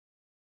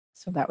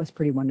 So that was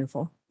pretty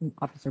wonderful,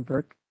 Officer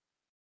Burke.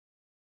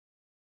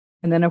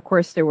 And then, of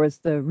course, there was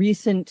the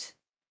recent,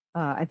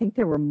 I think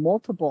there were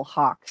multiple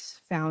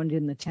hawks found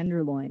in the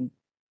Tenderloin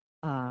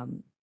that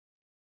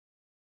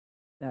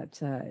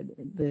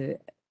the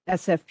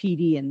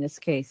SFPD in this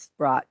case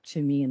brought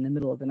to me in the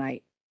middle of the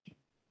night.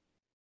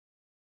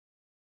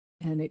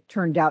 And it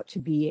turned out to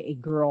be a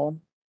girl,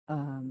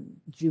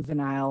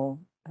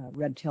 juvenile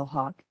red-tailed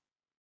hawk.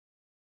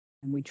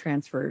 And we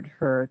transferred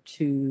her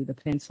to the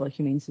Peninsula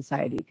Humane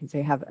Society because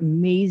they have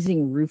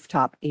amazing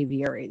rooftop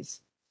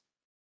aviaries.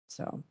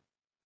 So,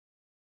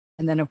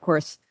 and then of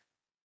course,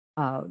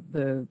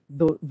 the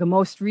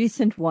most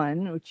recent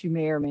one, which you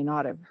may or may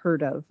not have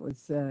heard of,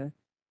 was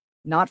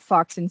not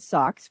fox in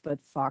socks,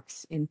 but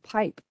fox in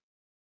pipe.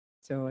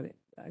 So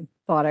I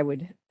thought I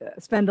would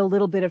spend a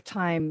little bit of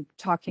time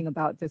talking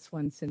about this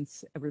one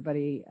since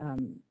everybody,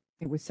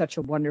 it was such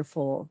a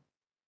wonderful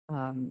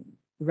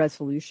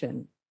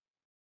resolution.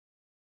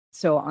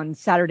 So on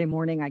Saturday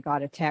morning, I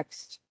got a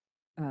text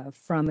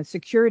from a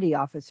security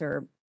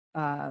officer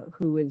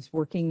who is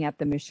working at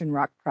the Mission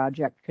Rock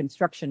Project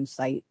construction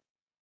site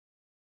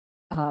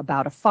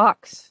about a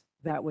fox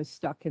that was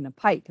stuck in a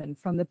pipe. And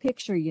from the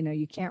picture,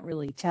 you can't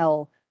really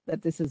tell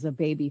that this is a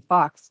baby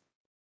fox.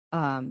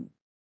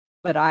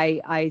 But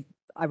I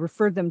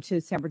referred them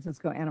to San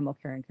Francisco Animal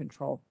Care and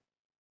Control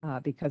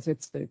because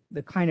it's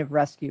the kind of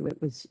rescue.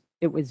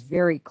 It was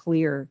very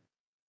clear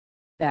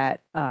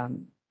that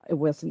it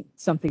wasn't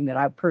something that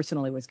I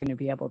personally was going to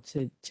be able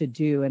to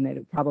do, and that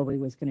it probably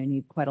was going to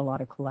need quite a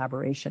lot of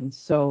collaboration.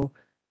 So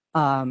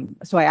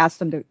so I asked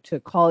them to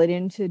call it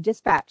into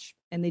dispatch,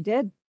 and they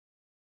did.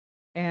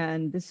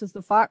 And this is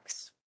the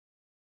fox.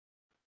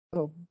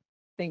 Oh,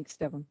 thanks,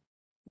 Devin.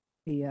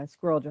 The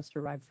squirrel just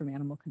arrived from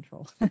animal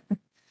control.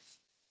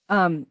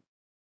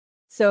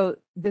 So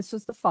this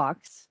was the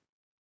fox.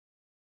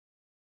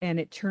 And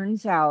it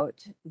turns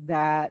out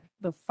that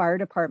the fire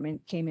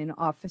department came in.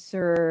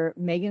 Officer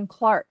Megan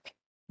Clark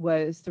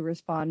was the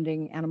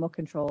responding animal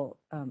control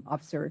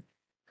officer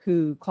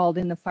who called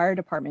in the fire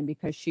department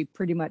because she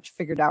pretty much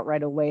figured out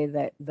right away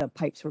that the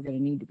pipes were going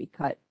to need to be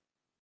cut.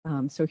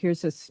 So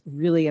here's this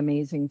really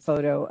amazing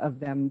photo of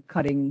them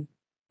cutting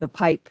the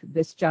pipe.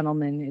 This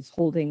gentleman is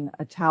holding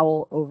a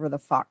towel over the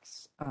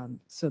fox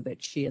so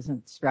that she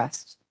isn't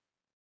stressed,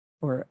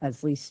 or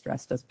as least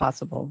stressed as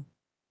possible.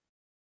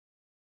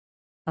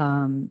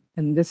 And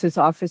this is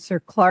Officer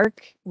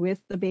Clark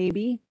with the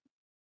baby.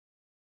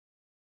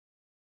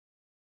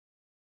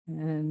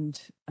 And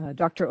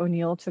Dr.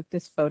 O'Neill took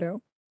this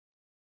photo.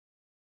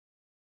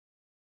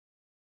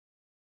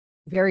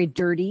 Very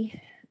dirty.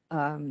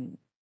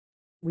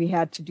 We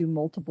had to do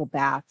multiple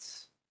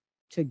baths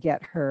to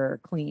get her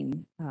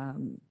clean.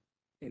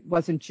 It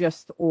wasn't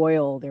just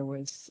oil. There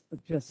was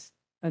just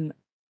an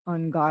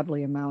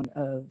ungodly amount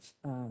of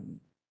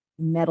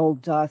metal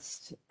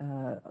dust,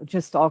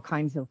 just all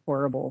kinds of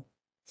horrible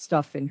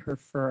stuff in her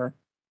fur.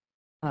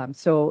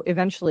 So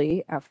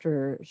eventually,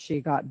 after she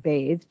got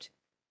bathed,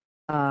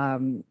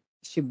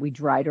 we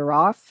dried her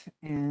off,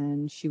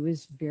 and she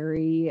was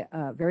very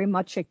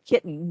much a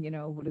kitten.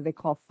 What do they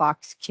call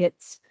fox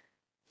kits?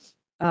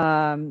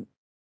 We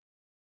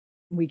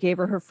gave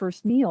her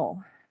first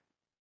meal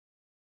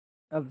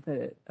of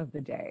the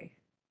day,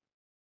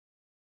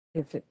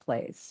 if it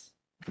plays.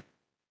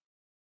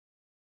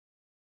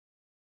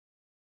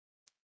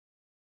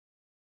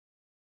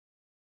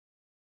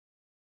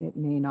 It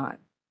may not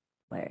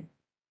play.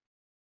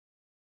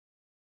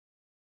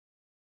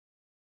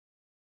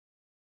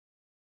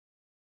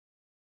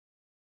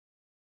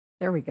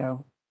 There we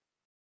go.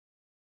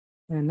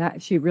 And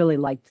that she really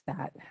liked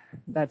that.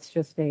 That's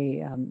just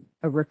a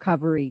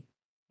recovery,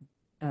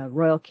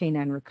 Royal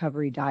Canine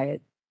recovery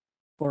diet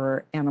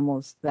for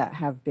animals that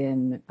have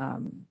been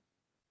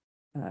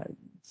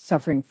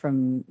suffering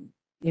from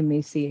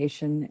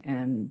emaciation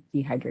and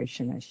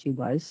dehydration, as she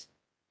was.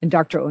 And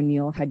Dr.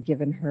 O'Neill had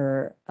given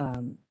her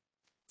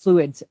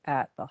fluids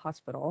at the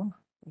hospital.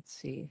 Let's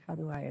see, how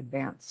do I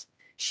advance?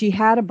 She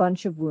had a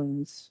bunch of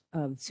wounds,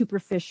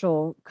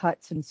 superficial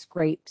cuts and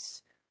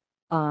scrapes.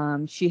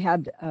 She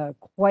had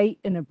quite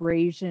an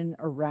abrasion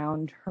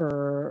around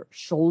her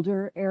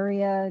shoulder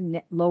area,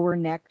 lower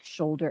neck,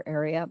 shoulder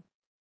area.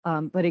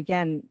 But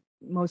again,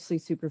 mostly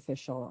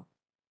superficial.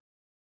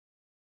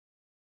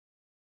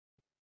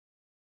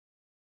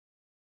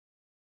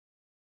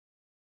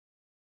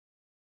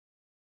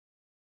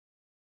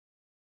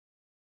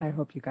 I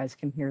hope you guys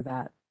can hear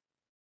that.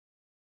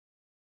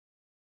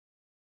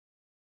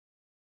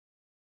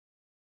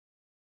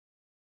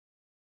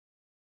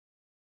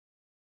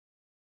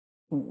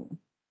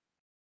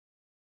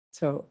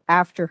 So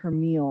after her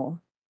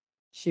meal,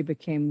 she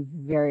became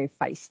very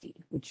feisty,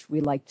 which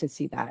we like to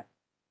see that.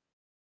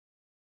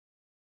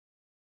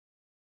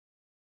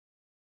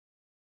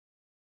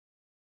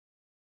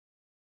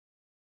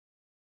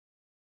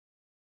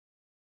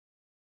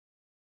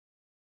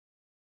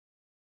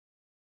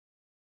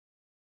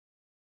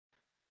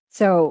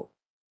 So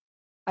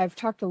I've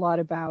talked a lot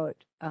about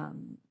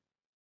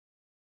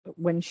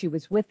when she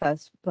was with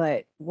us,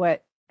 but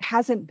what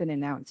hasn't been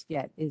announced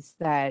yet is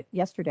that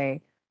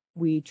yesterday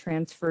we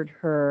transferred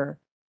her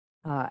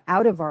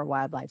out of our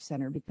wildlife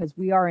center, because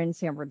we are in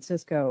San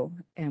Francisco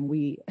and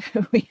we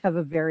we have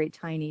a very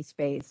tiny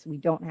space. We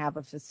don't have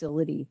a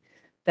facility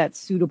that's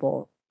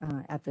suitable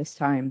at this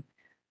time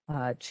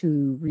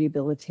to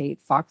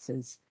rehabilitate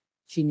foxes.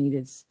 She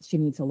needs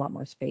a lot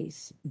more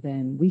space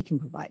than we can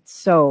provide.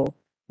 So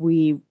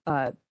we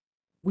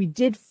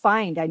did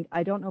find,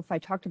 I don't know if I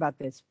talked about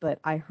this, but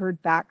I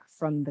heard back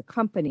from the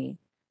company,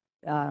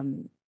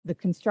 the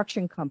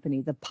construction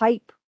company. The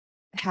pipe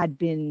had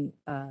been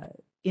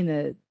in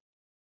a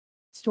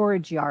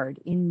storage yard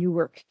in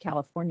Newark,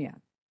 California,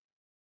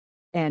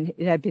 and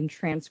it had been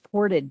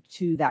transported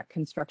to that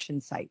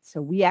construction site.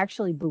 So we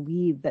actually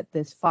believe that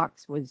this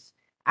fox was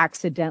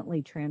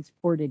accidentally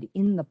transported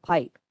in the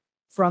pipe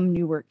from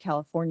Newark,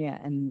 California,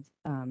 and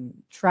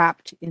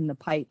trapped in the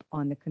pipe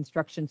on the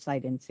construction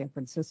site in San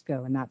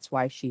Francisco. And that's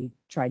why she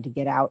tried to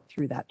get out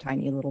through that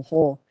tiny little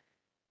hole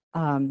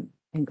and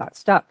got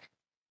stuck.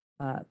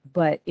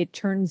 But it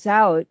turns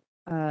out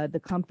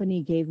the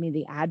company gave me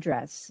the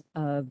address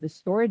of the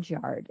storage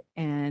yard,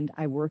 and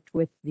I worked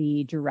with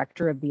the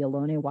director of the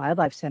Ohlone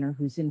Wildlife Center,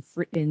 who's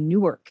in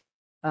Newark,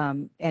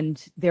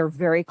 and they're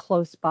very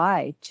close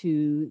by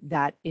to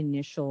that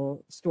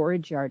initial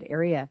storage yard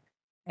area.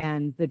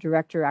 And the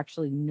director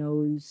actually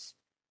knows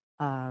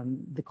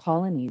the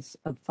colonies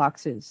of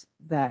foxes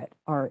that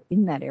are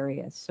in that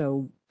area.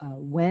 So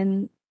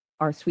when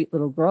our sweet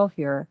little girl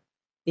here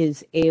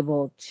is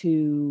able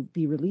to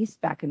be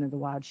released back into the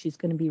wild, she's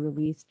going to be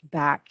released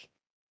back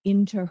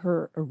into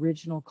her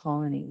original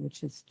colony,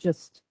 which is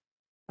just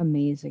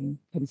amazing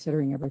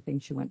considering everything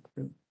she went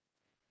through.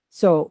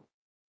 So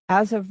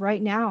as of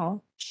right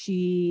now,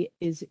 she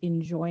is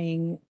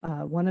enjoying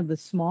one of the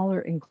smaller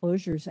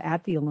enclosures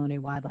at the Ohlone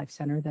Wildlife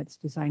Center that's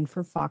designed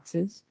for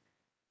foxes.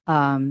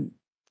 And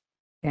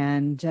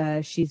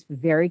she's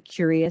very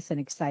curious and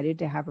excited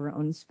to have her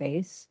own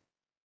space.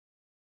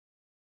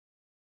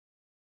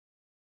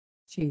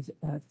 She's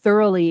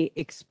thoroughly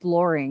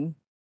exploring.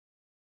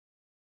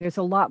 There's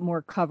a lot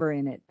more cover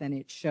in it than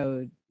it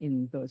showed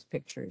in those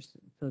pictures.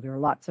 So there are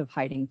lots of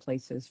hiding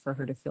places for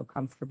her to feel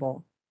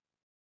comfortable.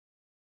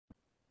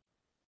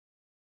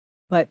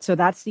 But so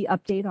that's the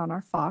update on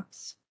our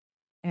fox.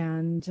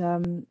 And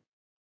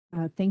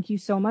thank you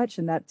so much.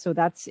 And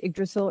that's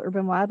Yggdrasil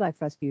Urban Wildlife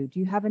Rescue. Do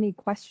you have any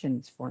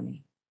questions for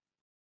me?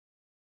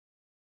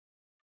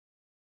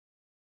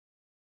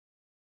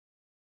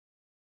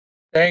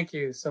 Thank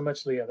you so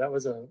much, Leah. That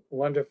was a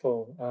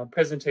wonderful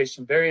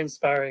presentation, very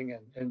inspiring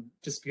and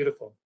just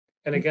beautiful.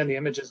 And again, the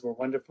images were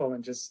wonderful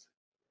and just,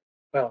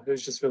 well, it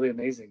was just really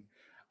amazing.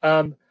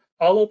 I'll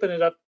open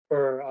it up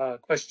for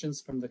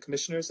questions from the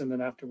commissioners, and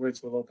then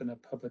afterwards we'll open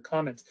up public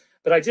comments.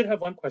 But I did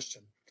have one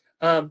question.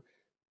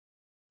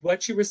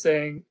 What you were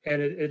saying,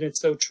 and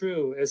it's so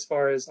true, as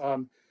far as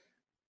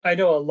I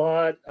know a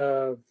lot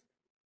of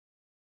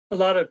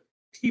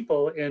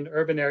people in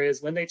urban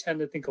areas, when they tend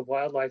to think of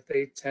wildlife,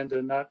 they tend to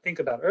not think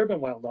about urban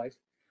wildlife.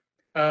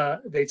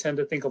 they tend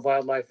to think of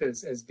wildlife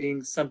as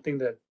being something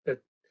that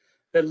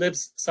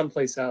lives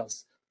someplace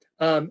else.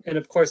 And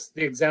of course,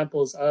 the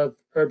examples of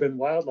urban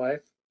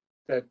wildlife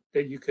that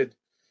you could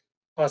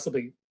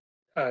possibly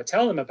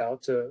tell them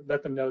about to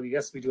let them know that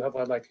yes, we do have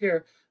wildlife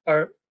here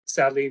are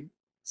sadly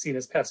seen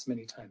as pests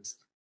many times.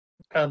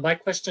 My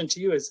question to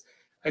you is,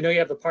 I know you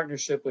have a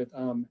partnership with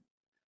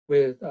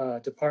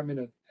Department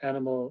of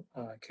Animal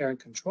Care and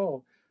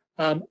Control.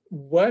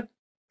 What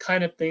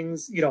kind of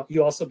things,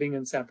 you also being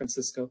in San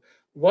Francisco,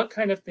 what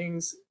kind of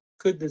things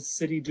could the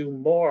city do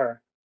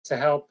more to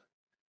help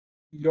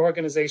your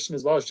organization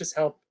as well as just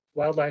help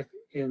wildlife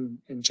in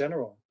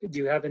general? Do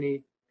you have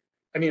any?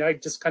 I mean, I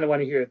just kind of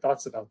want to hear your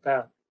thoughts about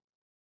that.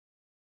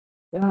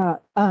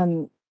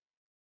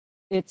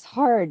 It's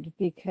hard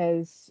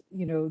because,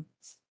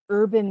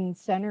 urban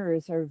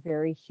centers are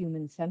very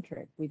human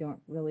centric. We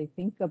don't really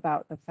think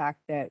about the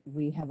fact that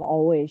we have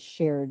always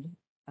shared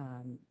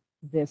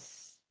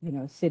this,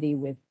 city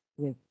with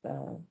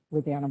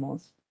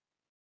animals.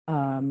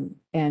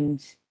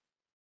 And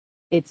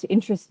it's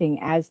interesting,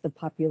 as the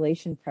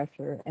population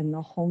pressure and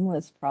the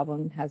homeless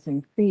problem has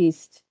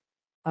increased,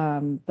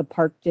 the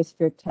park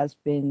district has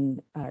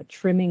been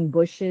trimming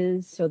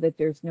bushes so that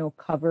there's no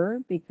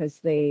cover, because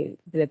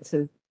that's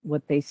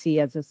what they see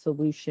as a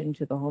solution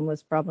to the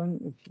homeless problem.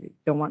 If you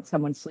don't want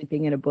someone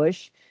sleeping in a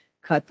bush,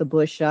 cut the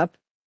bush up.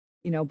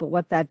 But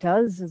what that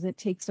does is it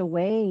takes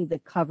away the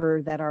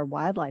cover that our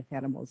wildlife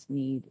animals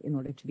need in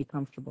order to be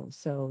comfortable.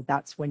 So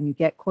that's when you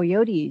get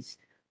coyotes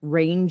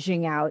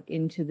ranging out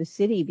into the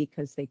city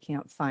because they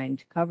can't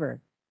find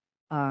cover.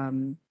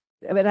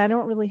 But I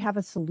don't really have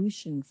a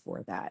solution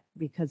for that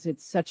because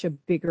it's such a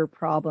bigger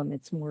problem.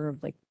 It's more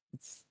of like,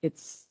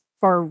 it's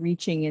far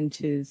reaching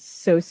into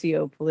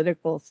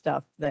socio-political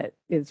stuff that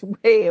is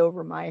way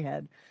over my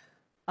head.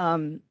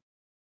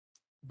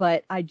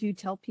 But I do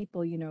tell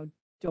people,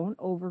 don't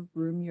over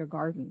groom your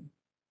garden.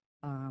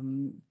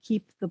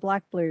 Keep the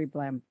blackberry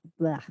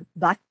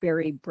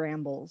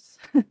brambles.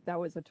 That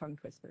was a tongue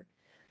twister.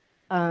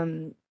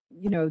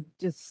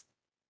 Just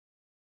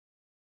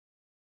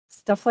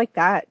stuff like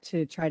that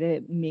to try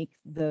to make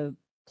the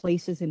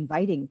places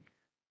inviting.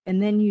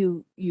 And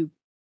then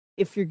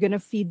if you're going to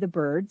feed the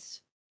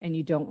birds and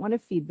you don't want to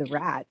feed the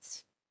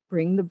rats,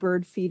 bring the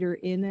bird feeder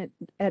in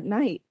at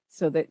night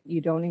so that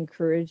you don't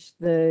encourage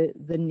the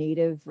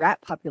native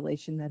rat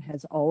population that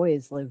has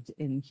always lived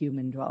in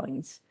human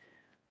dwellings.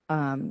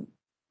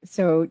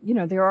 So,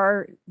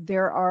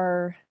 there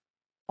are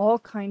all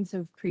kinds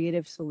of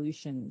creative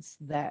solutions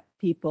that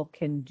people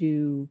can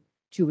do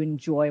to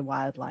enjoy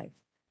wildlife.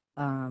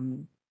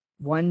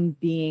 One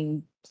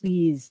being,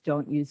 please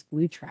don't use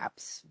glue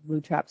traps.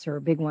 Glue traps are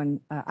a big one.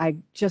 I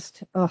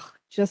just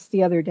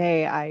the other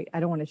day, I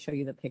don't want to show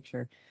you the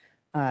picture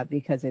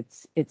because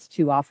it's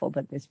too awful,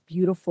 but this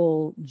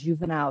beautiful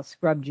juvenile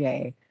scrub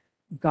jay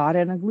got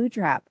in a glue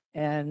trap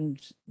and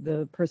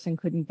the person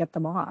couldn't get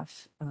them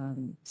off.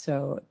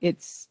 So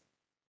it's,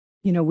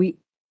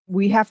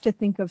 we have to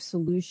think of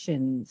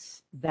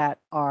solutions that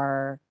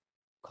are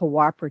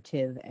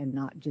cooperative and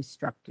not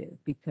destructive,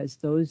 because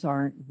those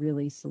aren't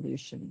really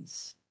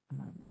solutions.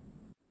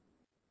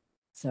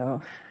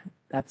 So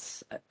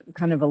that's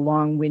kind of a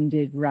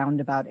long-winded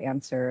roundabout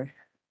answer,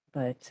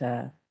 but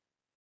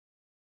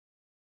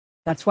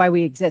that's why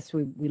we exist.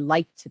 We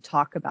like to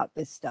talk about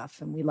this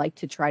stuff, and we like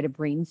to try to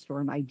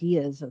brainstorm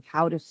ideas of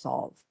how to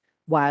solve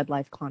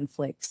wildlife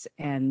conflicts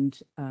and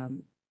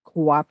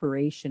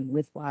cooperation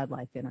with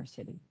wildlife in our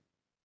city.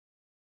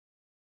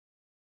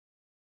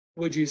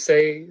 Would you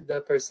say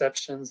the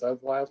perceptions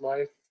of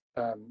wildlife,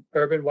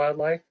 urban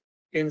wildlife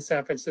in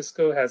San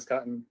Francisco has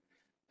gotten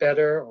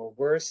better or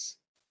worse?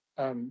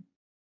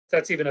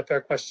 That's even a fair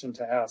question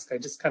to ask. I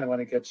just kind of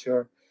want to get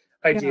your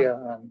idea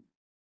on.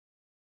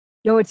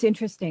 No, it's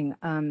interesting.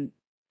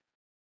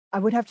 I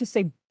would have to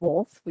say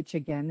both, which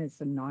again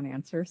is a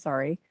non-answer,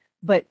 sorry.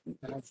 But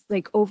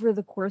like over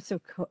the course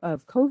of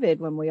COVID,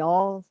 when we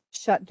all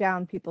shut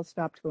down, people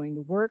stopped going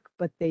to work,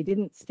 but they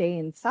didn't stay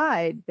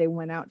inside. They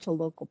went out to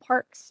local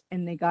parks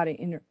and they got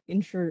to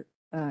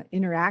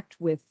interact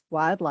with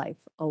wildlife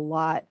a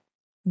lot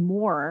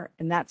more.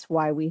 And that's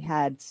why we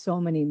had so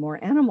many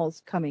more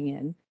animals coming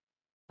in.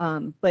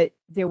 But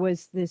there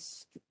was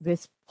this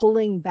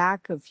pulling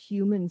back of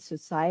human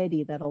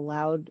society that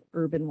allowed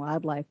urban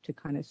wildlife to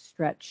kind of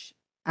stretch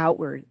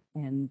outward.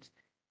 And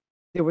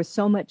there was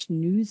so much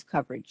news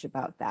coverage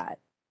about that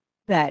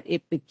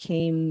it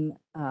became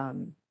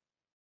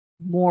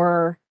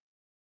more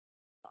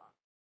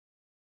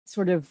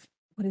sort of,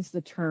 what is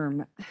the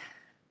term?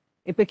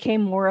 It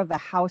became more of a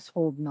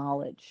household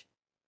knowledge.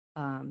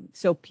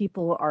 So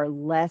people are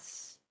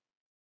less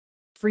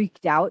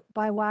freaked out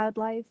by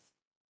wildlife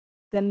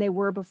than they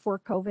were before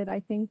COVID,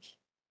 I think.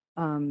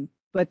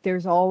 But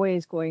there's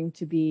always going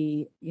to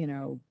be,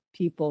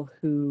 people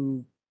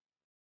who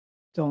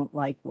don't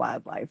like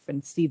wildlife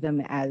and see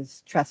them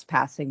as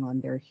trespassing on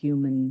their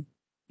human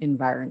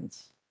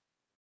environs.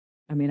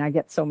 I mean, I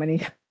get so many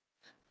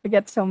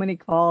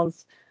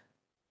calls,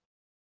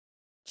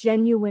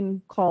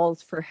 genuine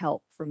calls for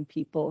help from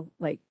people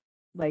like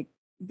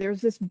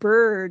there's this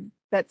bird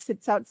that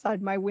sits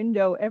outside my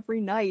window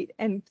every night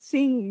and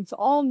sings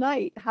all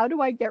night. How do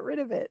I get rid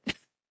of it?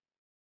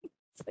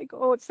 It's like,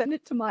 oh, send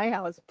it to my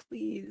house,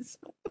 please.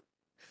 I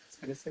was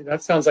gonna say,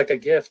 that sounds like a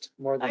gift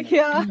more than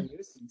Yeah. a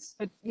nuisance.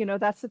 But you know,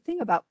 that's the thing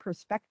about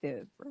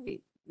perspective,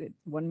 right? That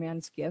one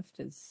man's gift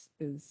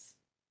is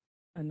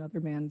another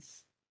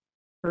man's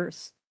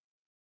curse.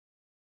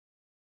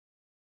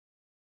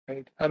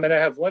 Right. And I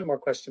have one more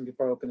question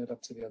before I open it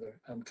up to the other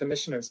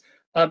commissioners.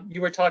 You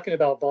were talking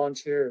about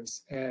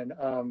volunteers and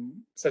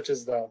such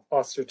as the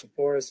Foster to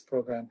Forest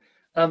program.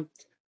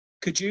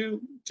 Could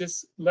you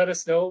just let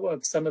us know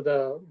of some of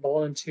the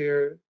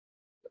volunteer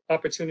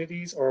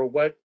opportunities, or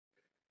what,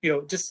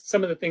 just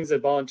some of the things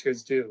that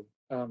volunteers do,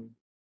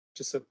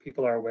 just so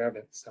people are aware of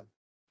it. So.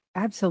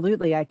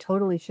 Absolutely. I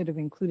totally should have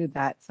included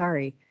that.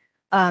 Sorry.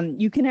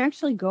 You can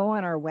actually go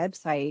on our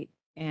website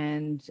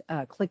and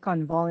click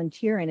on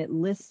volunteer, and it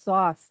lists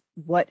off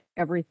what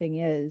everything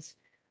is.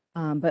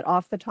 But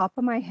off the top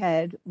of my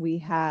head, we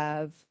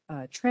have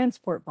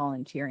transport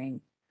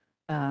volunteering,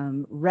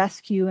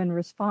 rescue and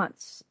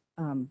response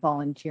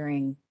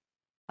volunteering,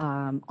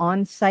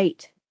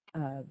 on-site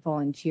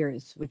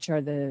volunteers, which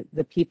are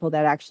the people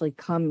that actually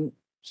come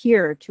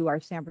here to our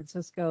San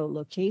Francisco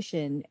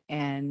location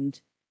and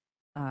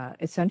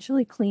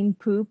essentially clean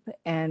poop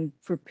and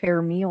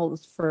prepare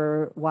meals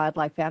for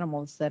wildlife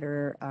animals that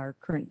are our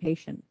current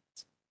patients,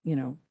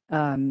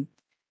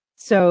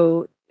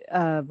 So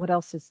what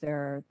else is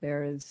there?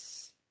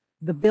 There's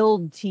the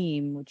build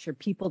team, which are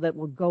people that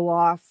will go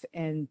off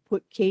and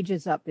put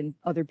cages up in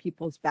other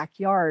people's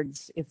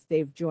backyards if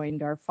they've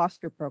joined our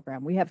foster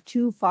program. We have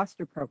 2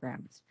 foster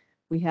programs.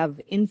 We have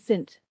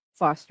infant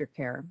foster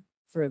care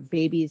for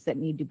babies that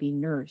need to be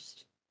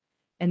nursed.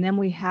 And then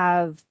we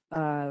have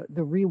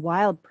the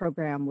Rewild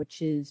program,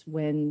 which is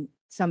when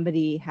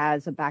somebody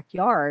has a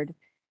backyard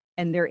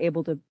and they're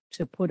able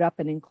to put up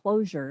an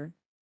enclosure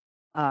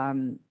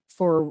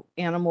for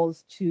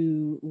animals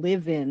to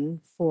live in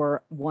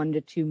for 1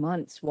 to 2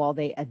 months while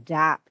they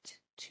adapt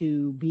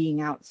to being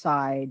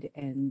outside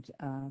and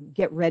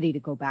get ready to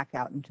go back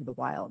out into the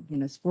wild.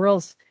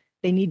 Squirrels,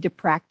 they need to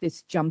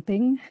practice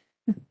jumping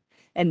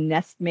and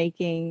nest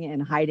making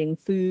and hiding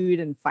food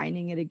and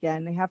finding it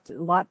again. They have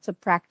lots of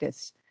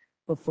practice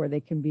before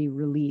they can be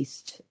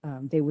released.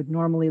 They would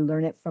normally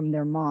learn it from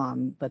their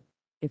mom, but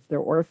if they're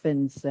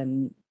orphans,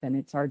 then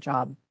it's our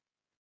job.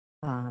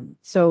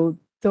 So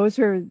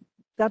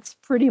that's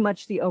pretty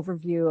much the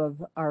overview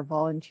of our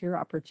volunteer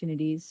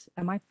opportunities.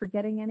 Am I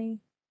forgetting any?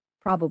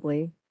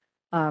 Probably.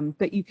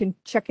 But you can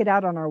check it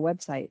out on our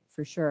website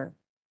for sure.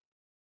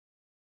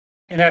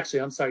 And actually,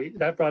 I'm sorry,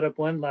 that brought up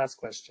one last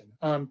question.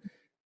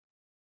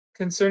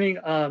 Concerning,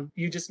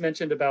 you just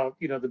mentioned about,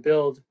 the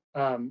build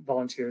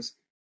volunteers,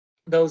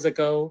 those that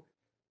go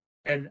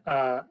and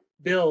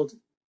build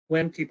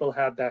when people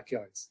have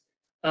backyards.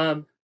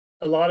 A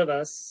lot of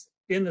us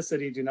in the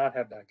city do not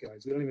have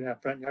backyards. We don't even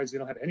have front yards. We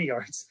don't have any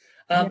yards.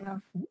 Yeah.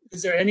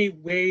 Is there any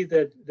way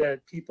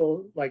that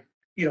people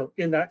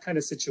in that kind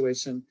of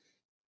situation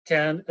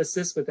can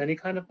assist with any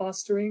kind of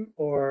fostering?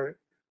 Or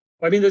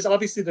I mean, there's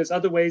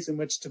other ways in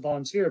which to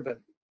volunteer, but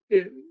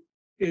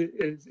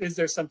is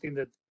there something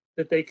that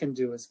they can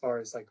do as far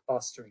as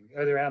fostering?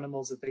 Are there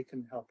animals that they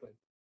can help with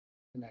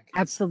in that case?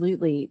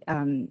 Absolutely.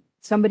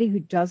 Somebody who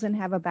doesn't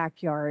have a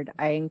backyard,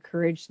 I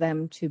encourage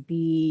them to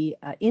be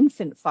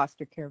infant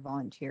foster care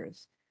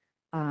volunteers,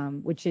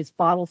 which is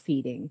bottle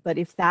feeding. But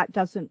if that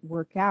doesn't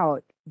work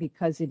out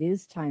because it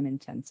is time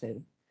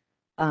intensive,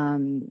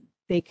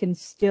 they can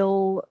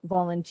still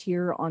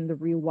volunteer on the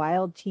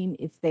Rewild team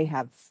if they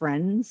have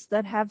friends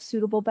that have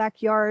suitable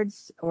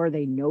backyards, or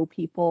they know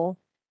people,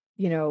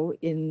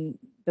 in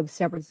the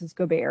San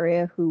Francisco Bay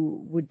Area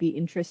who would be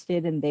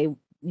interested, and they,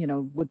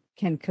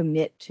 can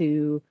commit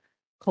to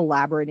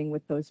collaborating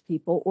with those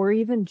people, or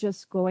even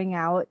just going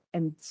out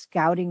and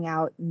scouting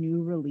out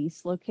new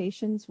release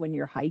locations when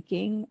you're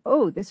hiking.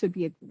 Oh, this would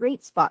be a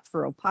great spot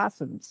for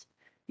opossums,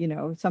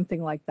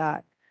 something like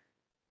that.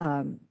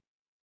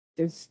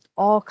 There's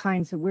all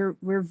kinds of,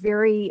 we're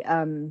very,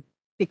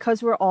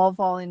 because we're all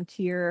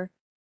volunteer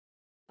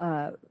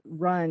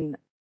run,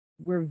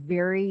 we're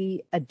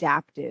very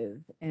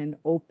adaptive and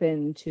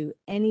open to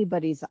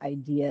anybody's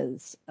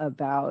ideas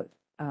about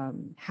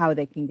how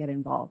they can get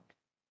involved.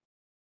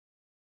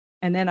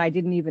 And then I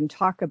didn't even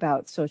talk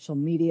about social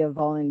media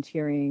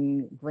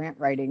volunteering, grant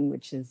writing,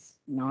 which is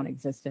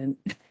non-existent.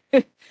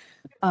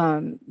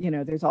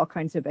 There's all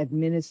kinds of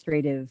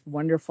administrative,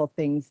 wonderful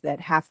things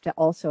that have to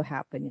also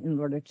happen in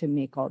order to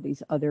make all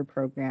these other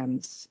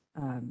programs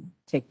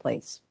take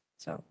place.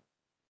 So.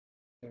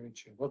 Very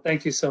true. Well,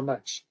 thank you so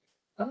much.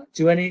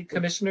 Do any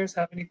commissioners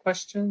have any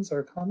questions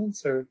or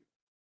comments or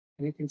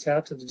anything to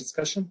add to the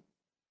discussion?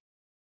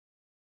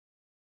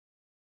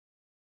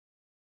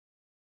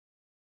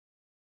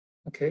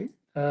 Okay,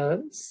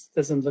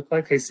 doesn't look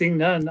like. Okay, seeing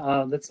none,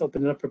 let's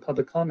open it up for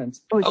public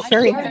comments. Oh,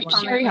 Sherry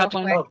had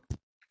one. Oh,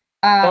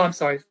 Oh, Um, I'm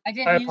sorry. I I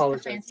didn't use the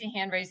apologize. fancy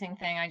hand raising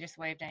thing. I just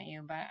waved at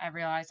you, but I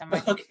realized I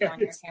might be Okay, on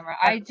your camera.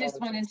 I I just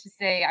wanted apologize. to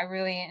say I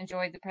really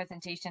enjoyed the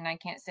presentation. I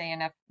can't say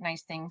enough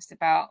nice things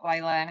about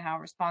Lila and how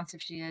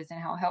responsive she is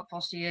and how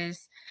helpful she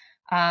is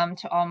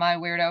to all my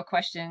weirdo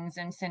questions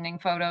and sending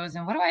photos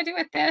and what do I do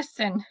with this?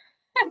 And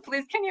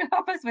please, can you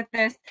help us with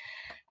this?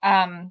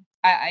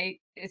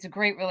 It's a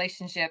great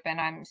relationship and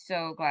I'm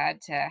so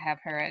glad to have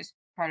her as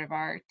part of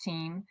our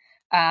team.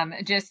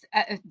 Just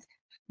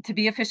to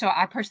be official,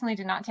 I personally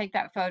did not take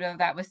that photo.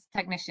 That was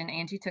technician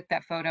Angie took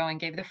that photo and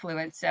gave the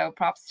fluid. So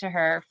props to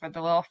her for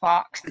the little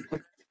fox.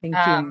 Thank you,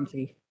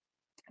 Angie.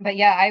 But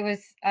yeah, I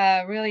was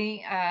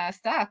really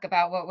stuck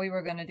about what we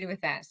were going to do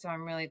with that. So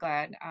I'm really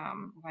glad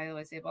Viola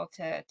was able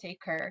to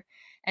take her.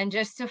 And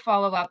just to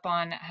follow up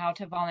on how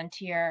to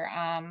volunteer,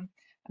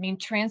 I mean,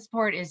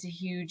 transport is a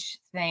huge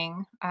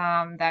thing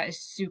that is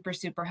super,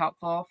 super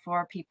helpful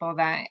for people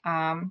that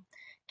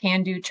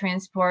can do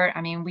transport.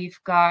 I mean, we've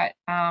got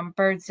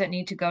birds that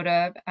need to go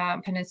to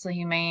Peninsula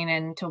Humane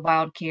and to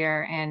Wild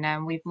Care,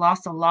 and we've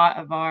lost a lot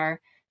of our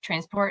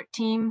transport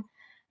team.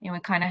 And we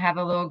kind of have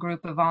a little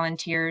group of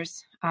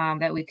volunteers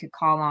that we could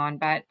call on.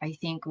 But I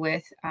think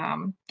with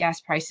gas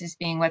prices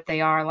being what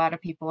they are, a lot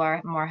of people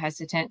are more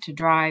hesitant to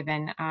drive.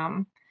 And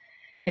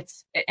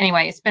it's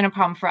been a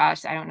problem for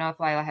us. I don't know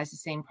if Lila has the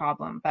same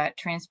problem, but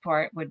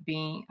transport would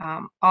be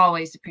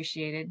always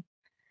appreciated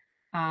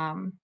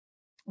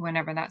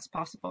whenever that's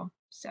possible.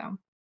 So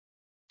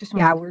just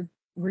Yeah, wanted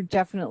we're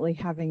definitely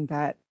having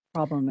that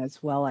problem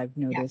as well, I've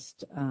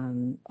noticed.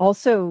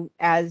 Also,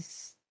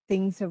 as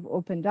things have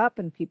opened up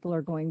and people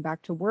are going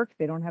back to work,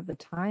 they don't have the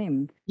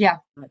time yeah.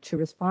 to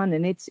respond.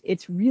 And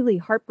it's really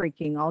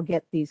heartbreaking. I'll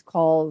get these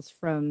calls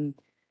from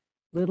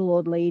little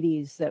old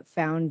ladies that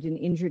found an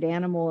injured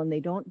animal and they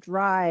don't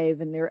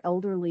drive and they're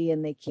elderly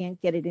and they can't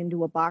get it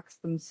into a box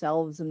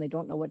themselves and they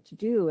don't know what to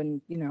do.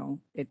 And, you know,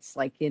 it's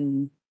like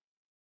in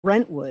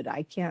Brentwood,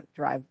 I can't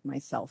drive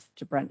myself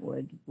to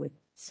Brentwood with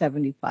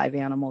 75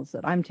 animals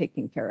that I'm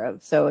taking care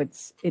of. So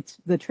it's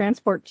the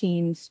transport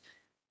teams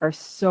are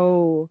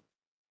so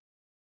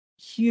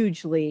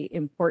hugely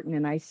important.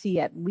 And I see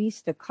at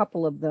least a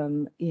couple of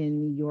them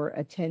in your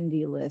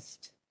attendee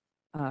list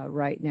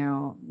right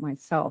now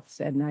myself.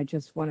 And I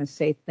just want to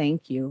say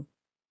thank you.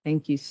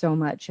 Thank you so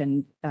much.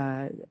 And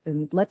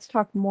let's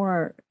talk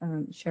more,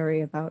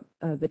 Sherry, about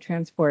the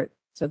transport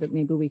so that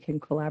maybe we can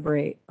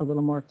collaborate a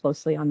little more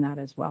closely on that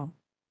as well.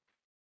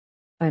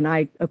 And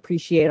I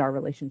appreciate our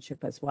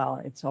relationship as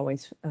well. It's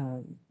always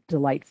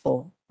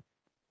delightful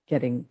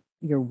getting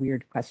your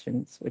weird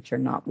questions, which are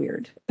not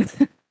weird.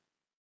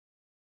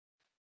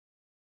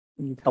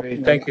 You've helped Great.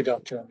 me a Thank lot. you,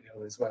 Dr.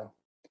 O'Neill, as well.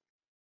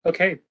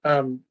 Okay.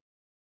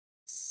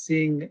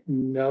 Seeing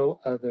no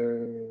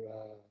other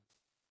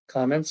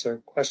comments or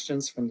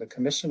questions from the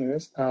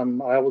commissioners, I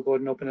will go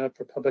ahead and open it up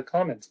for public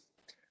comment.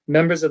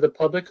 Members of the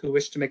public who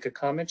wish to make a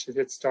comment should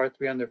hit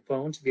 *3 on their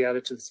phone to be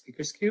added to the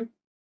speakers queue.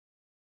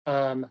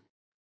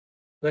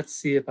 Let's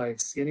see if I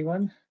see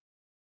anyone.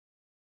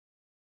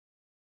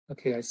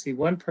 Okay, I see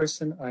one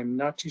person. I'm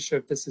not too sure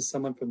if this is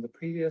someone from the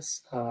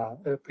previous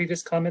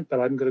comment, but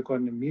I'm going to go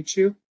ahead and mute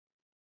you.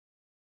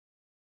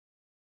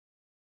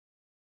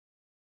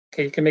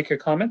 Okay, you can make your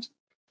comment.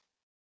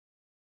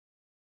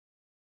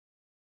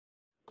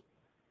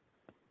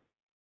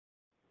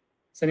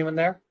 Is anyone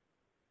there?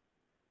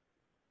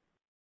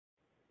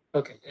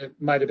 Okay, it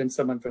might have been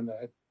someone from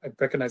the, I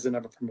recognize the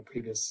number from a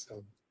previous,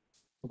 so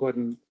we'll go ahead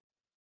and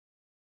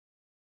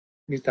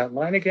mute that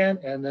line again,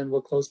 and then we'll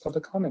close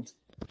public comment.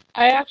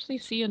 I actually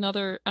see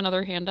another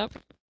hand up.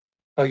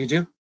 Oh, you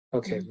do?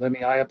 Okay,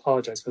 I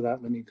apologize for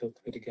that. Let me go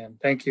through it again.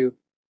 Thank you,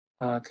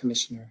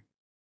 Commissioner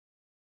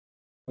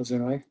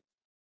Ozunoy.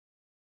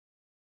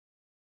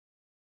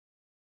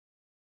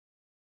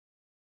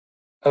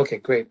 Okay,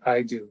 great,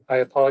 I do. I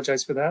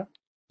apologize for that.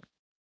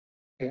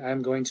 Okay,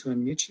 I'm going to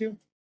unmute you.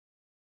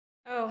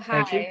 Oh,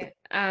 Thank you.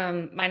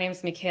 hi. My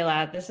name's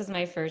Michaela. This is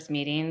my first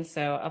meeting,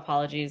 so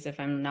apologies if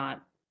I'm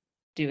not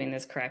doing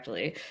this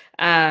correctly.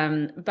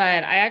 But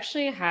I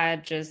actually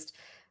had just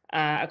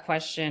a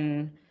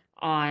question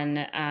on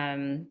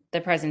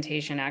the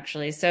presentation,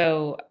 actually.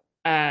 So,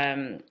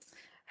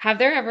 have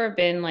there ever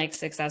been like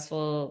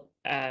successful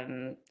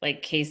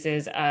like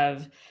cases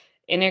of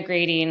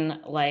integrating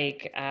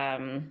like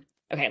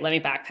okay, let me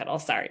backpedal.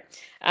 Sorry.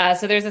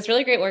 So there's this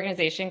really great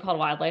organization called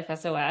Wildlife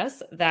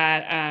SOS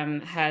that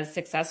has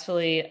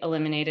successfully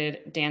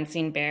eliminated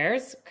dancing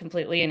bears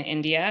completely in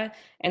India.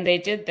 And they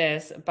did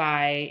this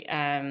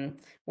by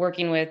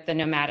working with the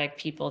nomadic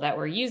people that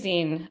were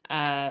using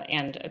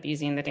and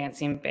abusing the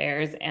dancing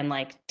bears and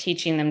like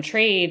teaching them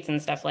trades and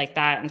stuff like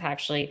that and to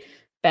actually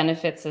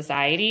benefit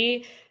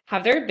society.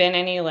 Have there been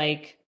any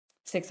like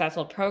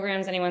successful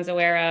programs anyone's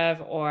aware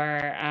of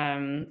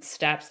or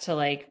steps to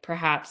like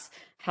perhaps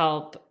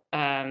help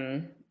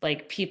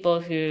like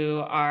people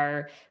who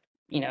are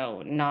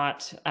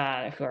not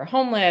who are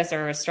homeless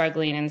or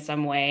struggling in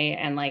some way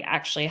and like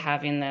actually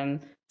having them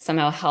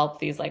somehow help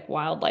these like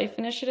wildlife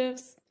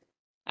initiatives?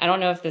 I don't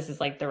know if this is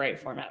like the right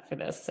format for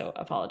this, so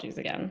apologies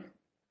again.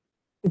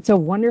 It's a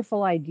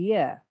wonderful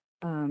idea.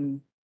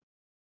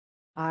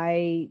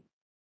 I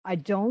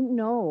don't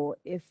know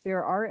if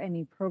there are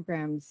any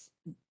programs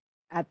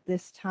at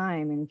this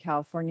time in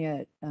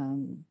California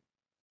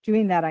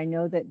doing that. I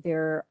know that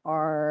there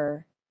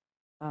are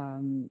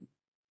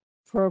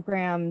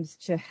programs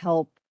to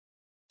help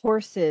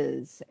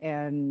horses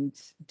and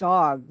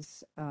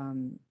dogs,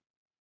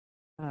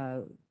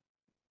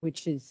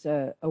 which is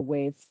a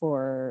way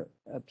for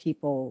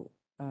people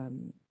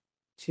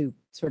to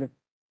sort of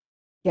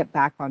get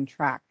back on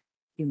track,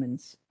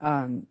 humans.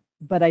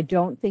 But I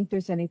don't think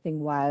there's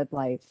anything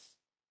wildlife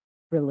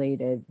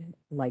related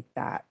like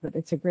that. But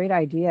it's a great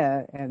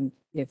idea, and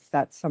if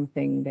that's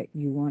something that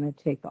you want to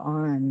take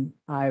on,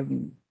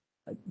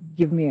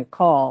 give me a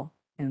call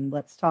and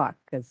let's talk,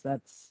 because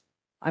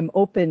I'm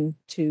open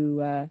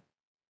to.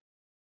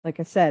 Like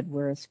I said,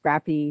 we're a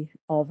scrappy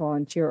all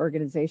volunteer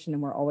organization,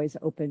 and we're always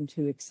open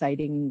to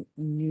exciting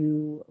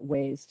new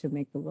ways to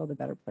make the world a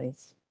better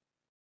place.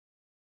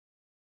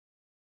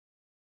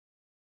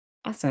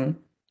 Awesome.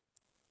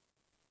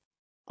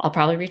 I'll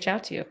probably reach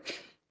out to you.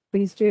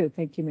 Please do.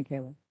 Thank you,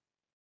 Michaela.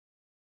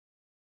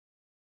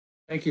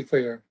 Thank you for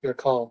your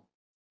call.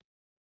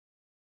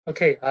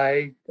 Okay,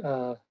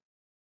 let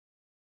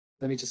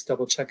me just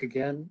double check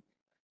again.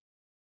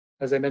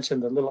 As I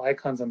mentioned, the little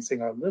icons I'm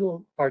seeing are a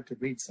little hard to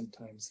read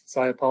sometimes,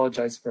 so I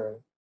apologize for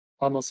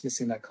almost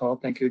missing that call.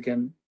 Thank you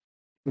again,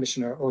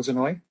 Commissioner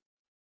Ozanoy.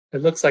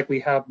 It looks like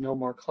we have no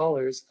more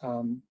callers,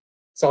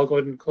 so I'll go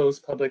ahead and close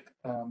public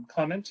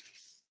comment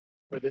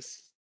for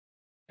this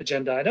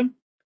agenda item.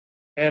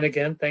 And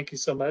again, thank you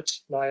so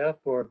much, Laya,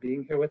 for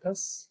being here with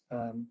us.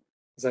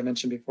 As I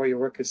mentioned before, your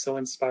work is so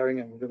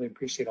inspiring, and we really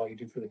appreciate all you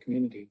do for the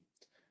community.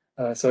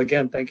 So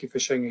again, thank you for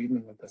sharing your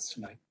evening with us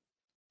tonight.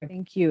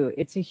 Thank you.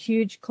 It's a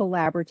huge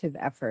collaborative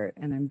effort,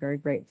 and I'm very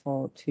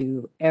grateful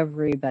to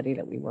everybody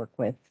that we work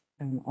with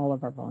and all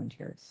of our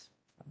volunteers.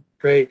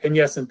 Great. And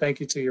yes, and thank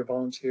you to your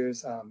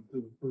volunteers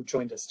who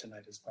joined us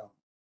tonight as well.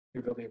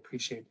 We really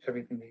appreciate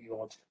everything that you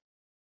all do.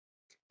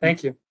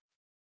 Thank you.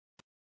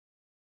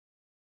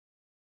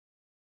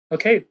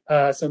 Okay,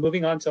 so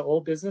moving on to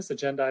old business,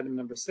 agenda item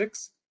number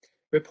 6,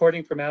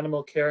 reporting from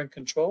Animal Care and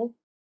Control.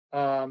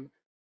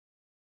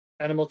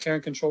 Animal Care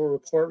and Control will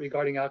report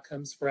regarding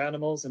outcomes for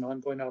animals and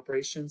ongoing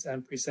operations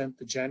and present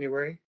the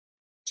January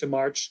to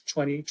March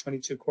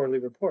 2022 quarterly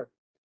report.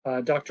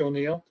 Dr.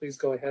 O'Neill, please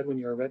go ahead when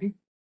you're ready.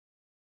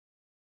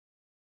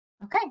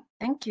 Okay,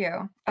 thank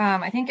you.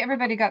 I think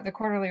everybody got the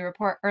quarterly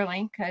report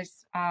early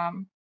because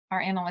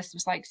our analyst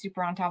was like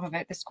super on top of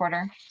it this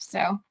quarter.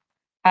 So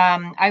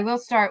I will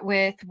start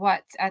with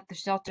what's at the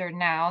shelter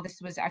now.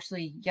 This was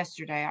actually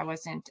yesterday. I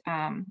wasn't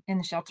in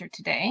the shelter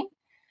today.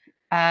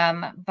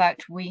 But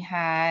we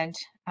had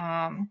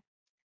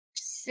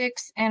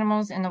 6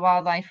 animals in the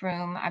wildlife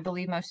room. I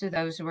believe most of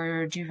those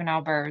were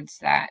juvenile birds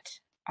that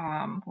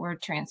were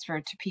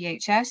transferred to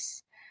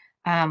PHS.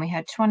 We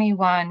had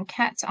 21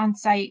 cats on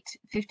site,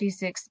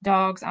 56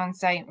 dogs on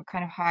site. We're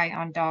kind of high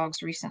on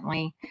dogs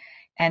recently.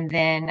 And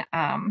then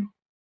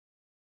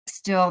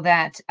still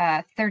that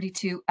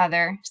 32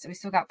 other. So we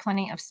still got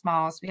plenty of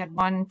smalls. We had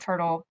 1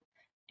 turtle,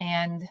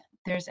 and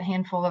there's a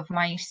handful of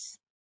mice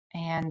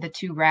and the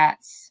 2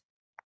 rats.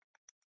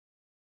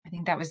 I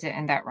think that was it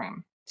in that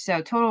room.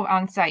 So total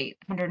on site,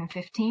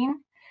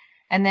 115.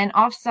 And then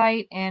off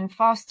site in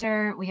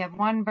Foster, we have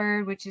 1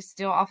 bird, which is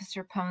still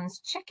Officer Pone's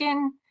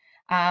chicken,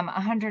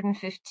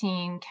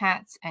 115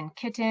 cats and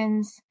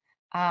kittens,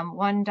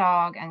 1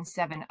 dog and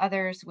 7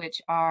 others,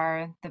 which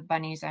are the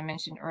bunnies I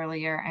mentioned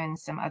earlier and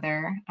some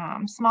other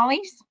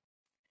smallies.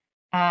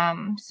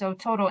 So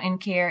total in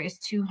care is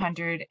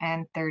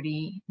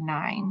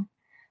 239.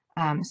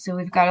 So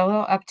we've got a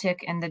little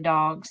uptick in the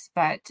dogs,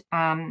 but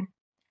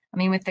I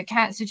mean, with the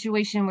cat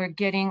situation, we're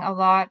getting a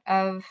lot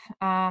of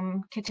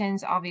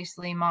kittens,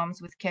 obviously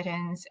moms with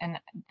kittens, and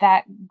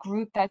that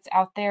group that's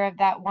out there of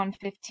that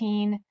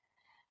 115,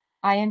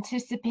 I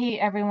anticipate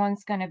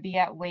everyone's going to be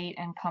at weight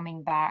and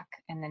coming back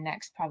in the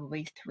next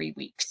probably 3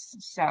 weeks.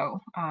 So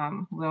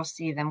we'll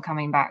see them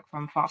coming back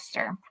from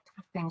foster.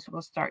 Things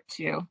will start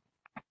to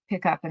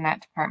pick up in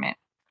that department.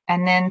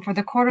 And then for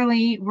the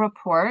quarterly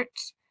report,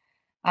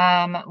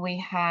 we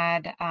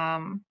had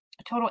a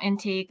total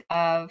intake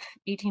of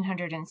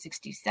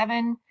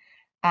 1,867.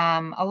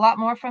 A lot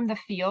more from the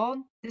field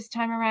this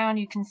time around.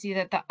 You can see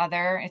that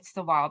it's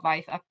the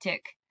wildlife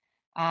uptick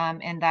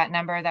in that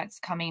number that's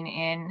coming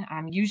in.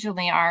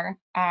 Usually our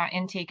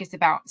intake is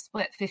about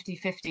split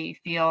 50-50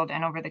 field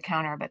and over the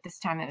counter, but this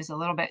time it was a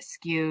little bit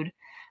skewed.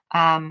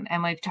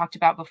 And we've talked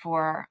about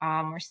before,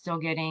 we're still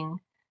getting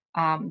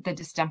the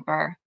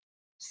distemper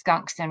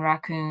skunks and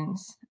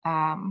raccoons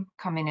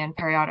coming in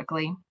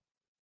periodically.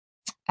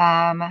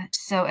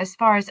 So as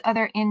far as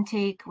other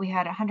intake, we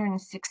had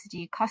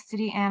 160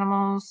 custody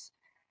animals,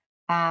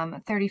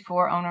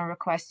 34 owner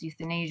request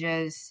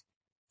euthanasias,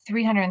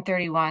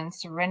 331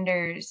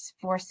 surrenders,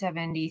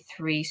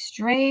 473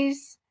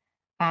 strays,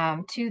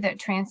 2 that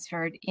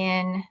transferred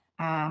in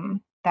that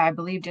I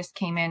believe just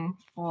came in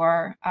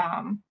for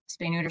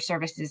spay neuter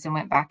services and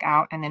went back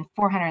out, and then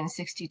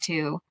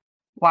 462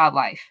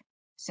 wildlife.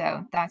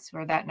 So that's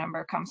where that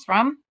number comes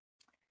from.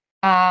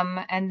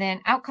 And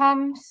then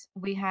outcomes,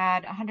 we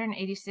had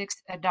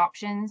 186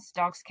 adoptions,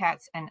 dogs,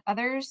 cats, and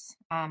others,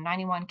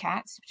 91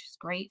 cats, which is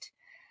great.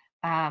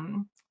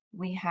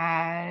 We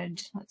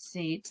had, let's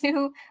see,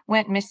 2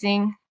 went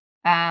missing,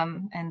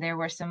 and there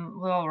were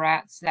some little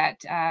rats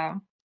that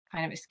kind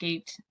of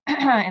escaped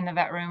in the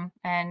vet room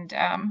and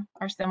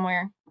are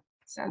somewhere.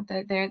 So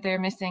they're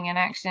missing in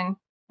action.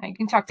 You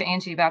can talk to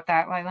Angie about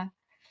that, Lila.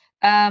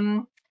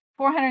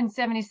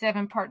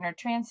 477 partner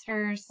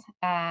transfers,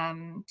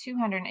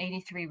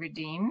 283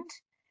 redeemed,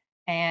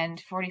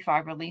 and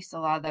 45 released, a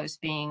lot of those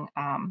being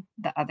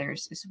the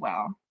others as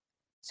well.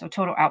 So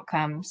total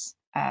outcomes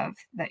of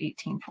the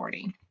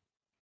 1840.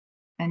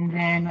 And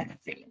then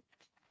let's see,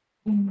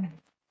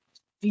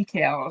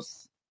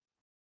 details.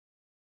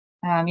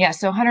 Yeah,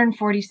 so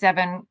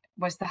 147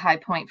 was the high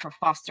point for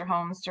foster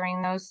homes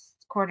during those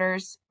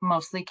quarters,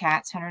 mostly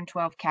cats,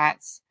 112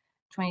 cats,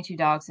 22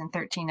 dogs, and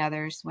 13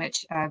 others,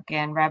 which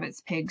again,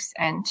 rabbits, pigs,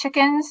 and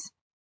chickens.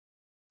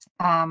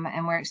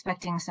 And we're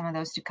expecting some of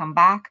those to come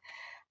back.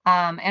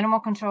 Animal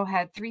control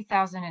had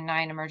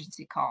 3,009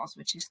 emergency calls,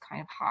 which is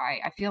kind of high.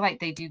 I feel like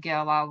they do get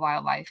a lot of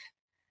wildlife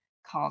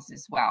calls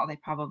as well. They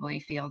probably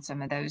field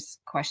some of those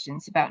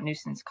questions about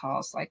nuisance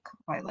calls like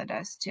Lila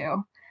does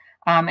too.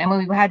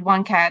 And we had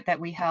 1 cat that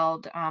we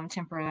held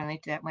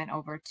temporarily that went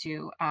over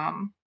to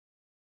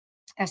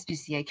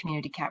SPCA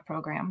Community Cat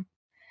Program.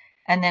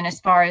 And then as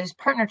far as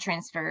partner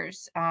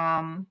transfers,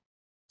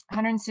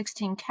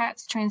 116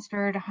 cats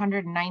transferred,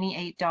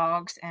 198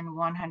 dogs, and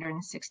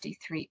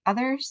 163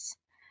 others.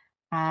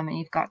 And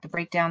you've got the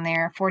breakdown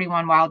there.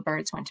 41 wild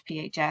birds went to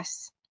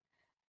PHS.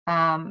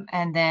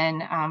 And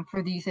then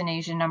for the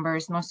euthanasia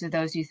numbers, most of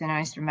those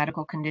euthanized for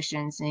medical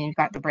conditions, and you've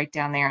got the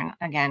breakdown there. And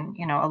again,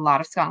 you know, a lot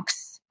of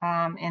skunks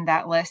in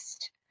that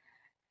list.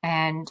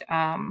 And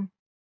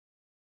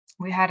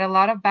we had a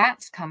lot of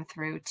bats come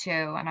through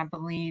too, and I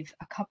believe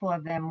a couple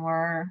of them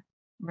were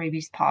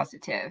rabies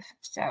positive.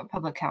 So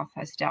public health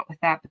has dealt with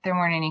that, but there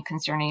weren't any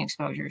concerning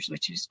exposures,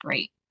 which is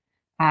great.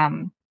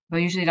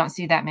 We usually don't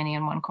see that many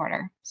in one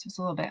quarter, so it's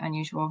a little bit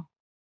unusual.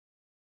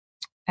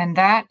 And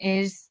that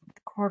is the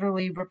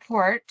quarterly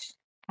report.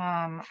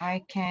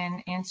 I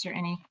can answer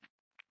any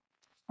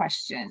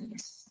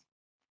questions.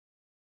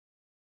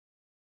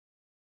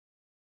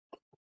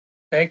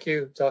 Thank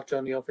you, Dr.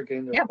 O'Neill, for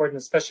getting the report, and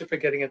especially for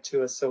getting it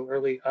to us so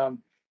early.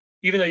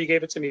 Even though you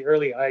gave it to me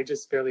early, I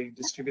just barely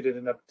distributed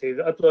and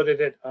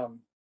uploaded it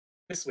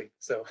this week.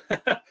 So,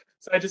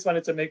 so I just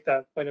wanted to make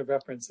that point of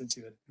reference since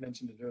you had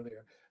mentioned it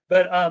earlier.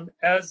 But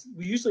as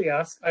we usually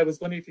ask, I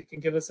was wondering if you can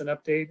give us an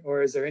update,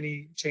 or is there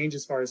any change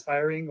as far as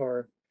hiring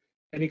or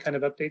any kind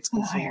of updates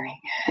concerning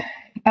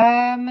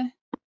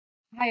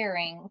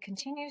Hiring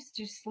continues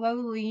to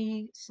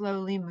slowly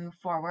move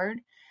forward.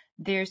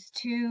 There's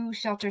 2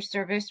 shelter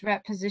service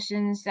rep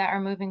positions that are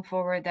moving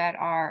forward that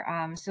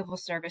are civil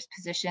service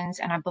positions,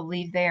 and I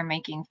believe they are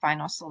making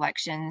final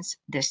selections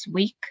this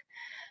week.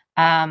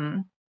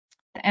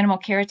 The animal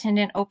care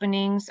attendant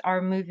openings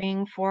are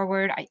moving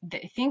forward. I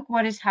think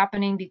what is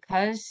happening,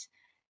 because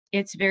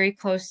it's very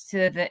close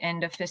to the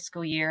end of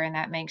fiscal year, and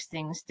that makes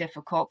things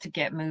difficult to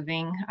get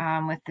moving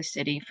with the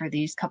city for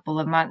these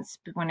couple of months.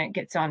 But when it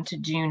gets on to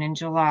June and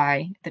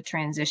July, the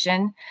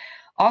transition.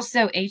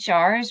 Also,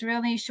 HR is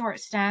really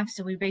short-staffed,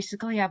 so we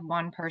basically have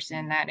 1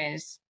 person that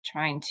is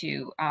trying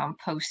to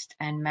post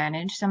and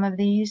manage some of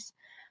these.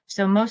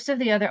 So most of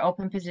the other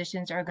open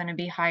positions are going to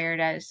be hired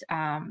as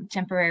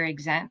temporary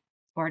exempt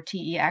or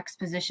TEX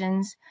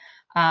positions.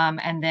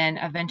 And then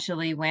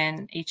eventually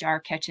when HR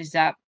catches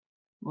up,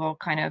 we'll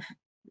kind of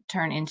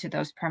turn into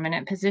those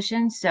permanent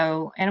positions.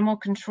 So animal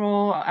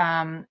control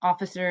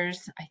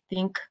officers, I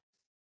think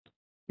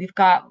we've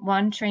got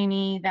 1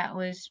 trainee that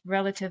was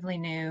relatively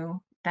new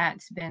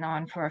that's been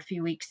on for a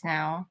few weeks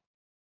now.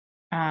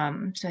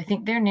 So I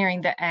think they're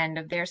nearing the end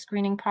of their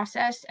screening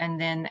process. And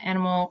then the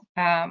animal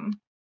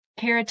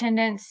care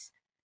attendants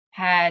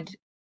I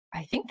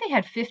think they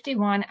had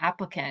 51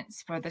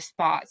 applicants for the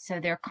spot. So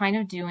they're kind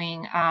of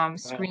doing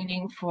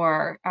screening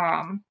for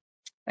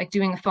like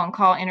doing a phone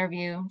call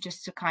interview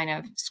just to kind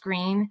of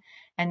screen.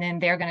 And then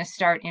they're going to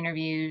start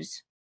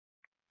interviews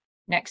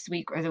next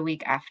week or the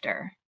week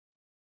after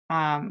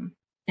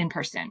in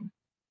person.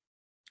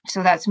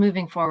 So that's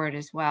moving forward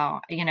as well.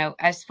 You know,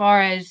 as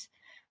far as,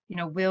 you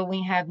know, will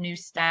we have new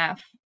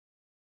staff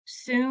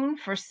soon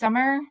for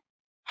summer?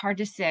 Hard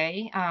to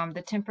say.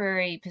 The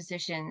temporary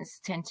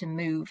positions tend to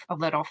move a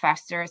little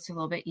faster. It's a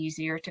little bit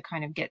easier to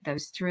kind of get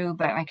those through.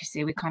 But like I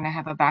say, we kind of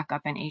have a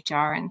backup in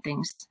HR, and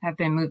things have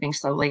been moving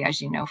slowly,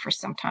 as you know, for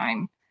some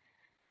time.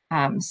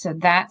 So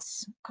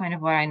that's kind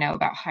of what I know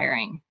about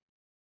hiring.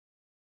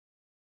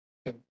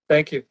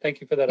 Thank you.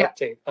 Thank you for that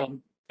update.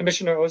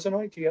 Commissioner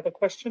Ozanoy, do you have a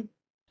question?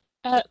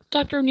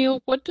 Dr.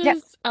 O'Neill, what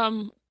does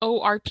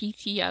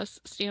ORPTS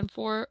stand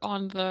for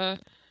on the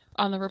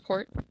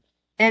report?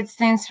 It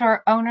stands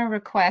for owner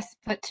request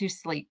put to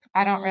sleep.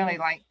 I don't really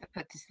like the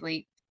put to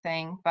sleep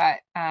thing, but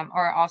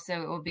or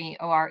also it will be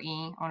ORE,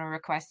 owner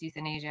request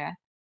euthanasia.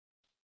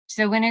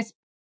 So when it's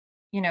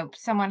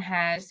someone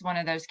has one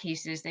of those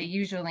cases, they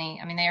usually,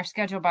 I mean, they are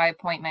scheduled by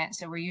appointment,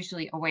 so we're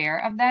usually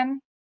aware of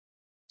them.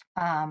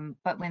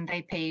 But when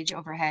they page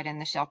overhead in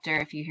the shelter,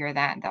 if you hear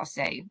that, they'll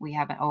say we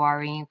have an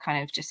ORE,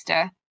 kind of just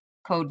a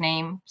code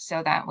name,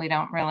 so that we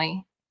don't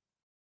really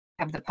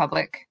have the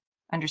public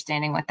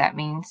understanding what that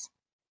means.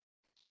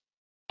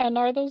 And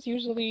are those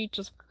usually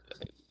just,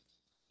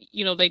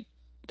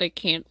 they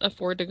can't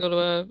afford to go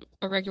to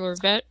a regular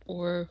vet,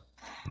 or?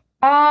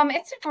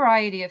 It's a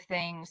variety of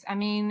things. I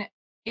mean,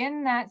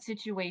 in that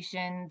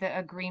situation, the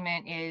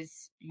agreement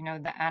is,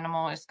 the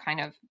animal is kind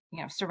of,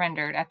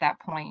 surrendered at that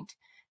point,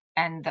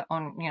 and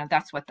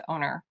that's what the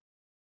owner's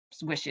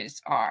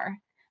wishes are.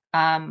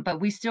 But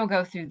we still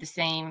go through the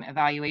same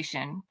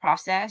evaluation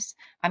process.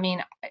 I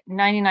mean,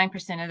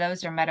 99% of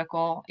those are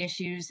medical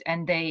issues,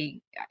 and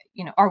they,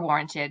 are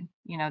warranted.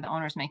 The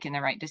owner's making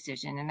the right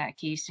decision in that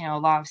case. A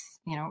lot of,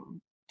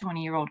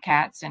 20-year-old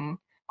cats and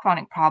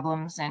chronic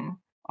problems and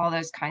all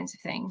those kinds of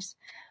things.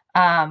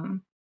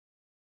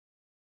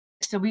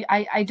 So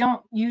I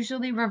don't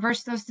usually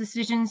reverse those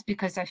decisions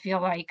because I feel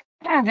like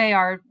they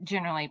are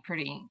generally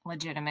pretty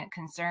legitimate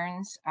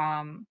concerns.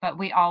 But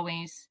we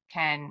always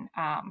can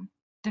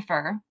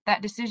defer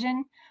that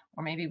decision,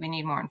 or maybe we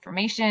need more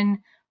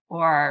information,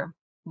 or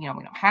we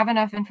don't have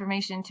enough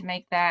information to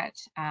make that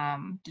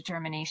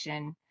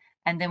determination.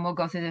 And then we'll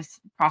go through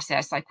this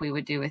process like we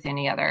would do with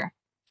any other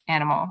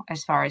animal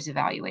as far as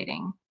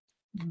evaluating.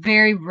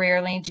 Very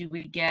rarely do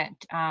we get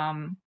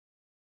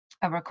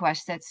a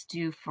request that's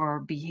due for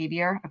a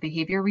behavior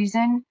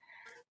reason.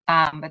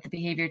 But the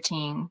behavior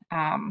team,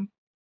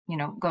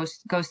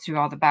 goes through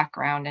all the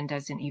background and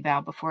does an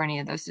eval before any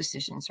of those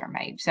decisions are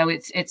made. So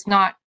it's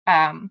not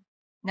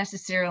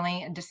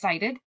necessarily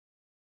decided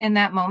in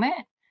that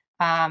moment.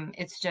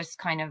 It's just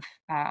kind of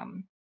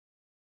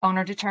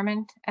owner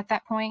determined at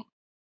that point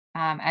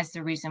as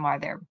the reason why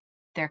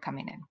they're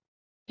coming in.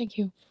 Thank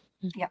you.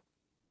 Yep.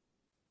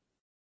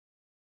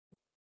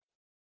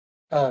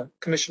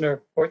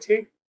 Commissioner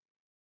Fortier?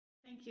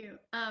 Thank you.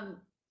 I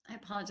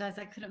apologize.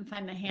 I couldn't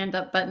find the hand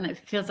up button. It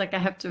feels like I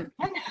have to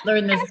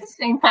learn this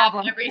Same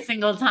problem every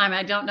single time.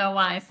 I don't know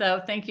why.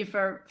 So thank you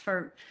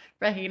for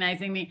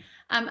recognizing me.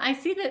 I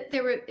see that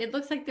it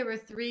looks like there were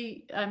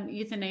 3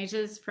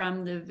 euthanasias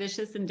from the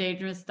vicious and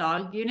dangerous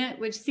dog unit,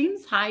 which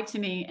seems high to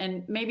me.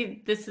 And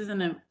maybe this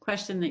isn't a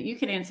question that you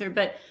could answer,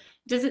 but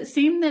does it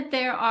seem that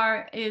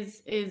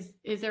is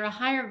there a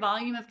higher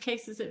volume of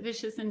cases at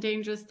vicious and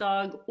dangerous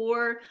dog,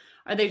 or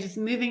are they just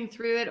moving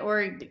through it,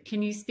 or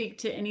can you speak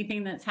to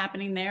anything that's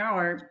happening there,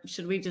 or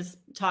should we just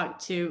talk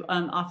to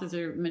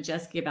Officer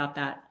Majeski about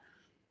that?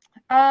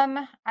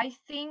 I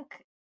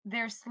think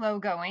they're slow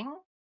going.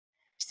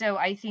 So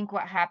I think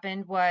what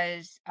happened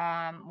was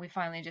we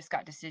finally just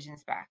got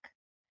decisions back.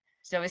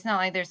 So it's not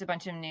like there's a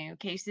bunch of new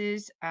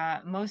cases.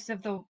 Most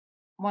of the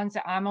ones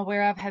that I'm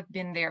aware of have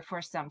been there for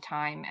some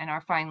time and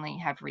are finally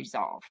have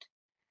resolved.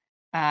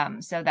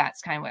 So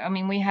that's kind of what, I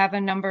mean, we have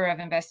a number of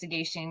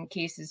investigation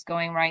cases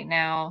going right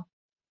now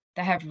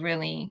that have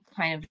really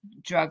kind of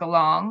drug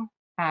along.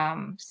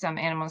 Some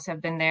animals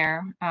have been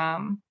there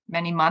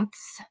many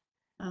months,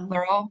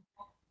 plural.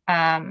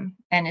 And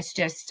it's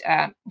just,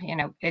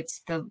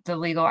 it's the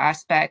legal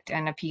aspect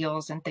and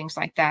appeals and things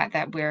like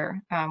that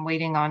we're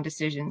waiting on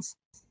decisions.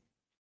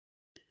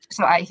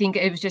 So I think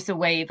it was just a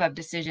wave of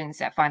decisions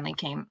that finally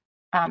came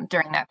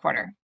during that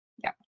quarter.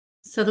 Yeah.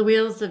 So the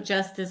wheels of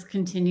justice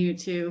continue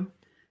to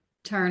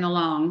turn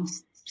along.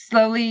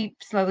 Slowly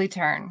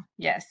turn.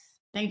 Yes.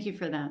 Thank you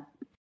for that.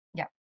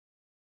 Yeah.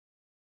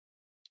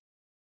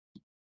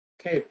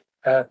 Okay,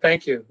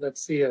 thank you.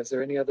 Let's see, is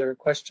there any other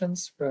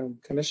questions from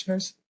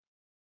commissioners?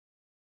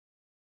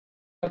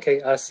 Okay,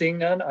 seeing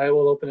none, I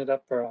will open it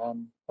up for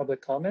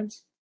public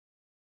comments.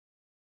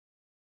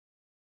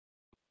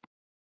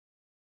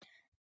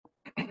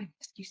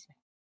 Excuse me.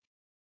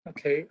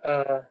 Okay,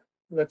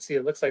 let's see,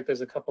 it looks like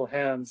there's a couple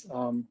hands.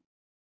 Let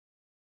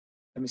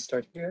me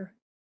start here.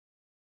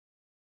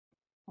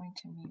 Going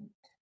to mute.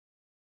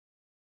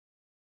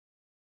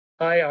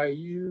 Hi,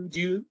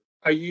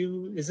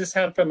 is this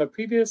hand from a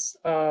previous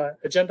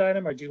agenda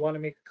item, or do you want to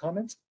make a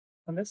comment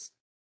on this?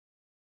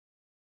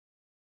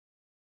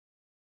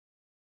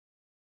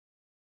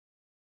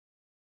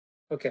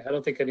 Okay, I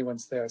don't think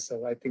anyone's there,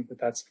 so I think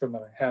that's from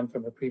a hand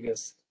from a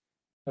previous.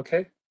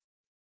 Okay.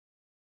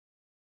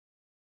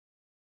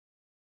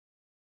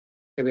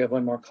 Okay, we have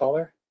one more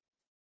caller.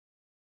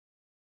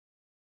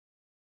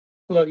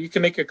 Hello, you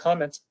can make your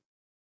comments.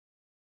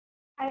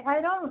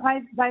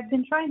 I've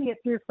been trying to get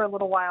through for a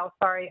little while.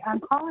 Sorry. I'm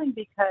calling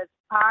because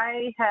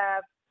I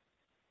have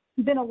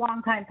been a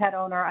longtime pet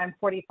owner. I'm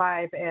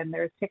 45, and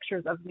there's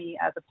pictures of me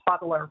as a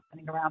toddler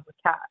running around with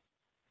cats.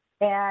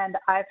 And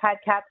I've had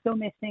cats go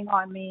missing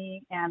on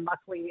me, and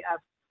luckily I've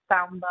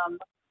found them.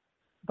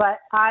 But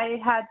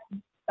I had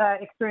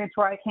experience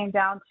where I came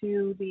down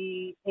to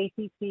the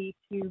ACC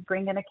to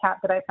bring in a cat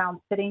that I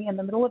found sitting in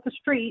the middle of the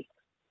street,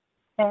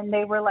 and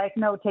they were like,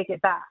 no, take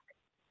it back.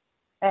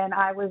 And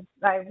I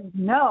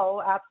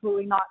know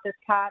absolutely not. This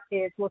cat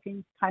is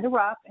looking kind of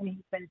rough, and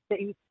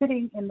he's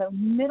sitting in the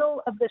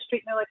middle of the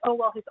street. And they're like, oh,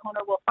 well, his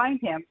owner will find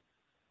him.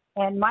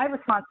 And my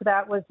response to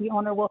that was the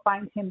owner will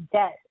find him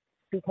dead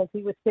because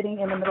he was sitting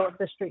in the middle of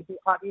the street. He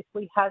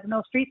obviously has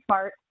no street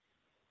smart.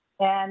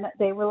 And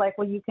they were like,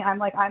 well, you can. I'm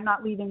like, I'm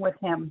not leaving with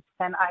him.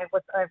 And I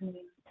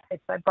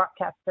brought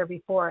cats there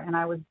before, and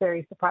I was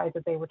very surprised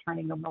that they were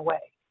turning them away.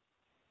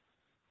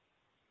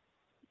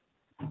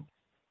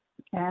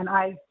 And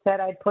I said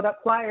I'd put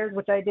up flyers,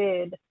 which I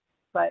did.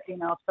 But, you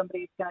know, if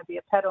somebody's going to be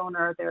a pet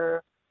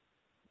owner,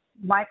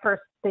 my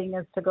first thing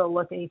is to go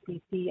look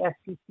ACC,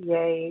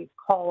 SPCA,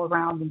 call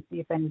around and see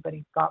if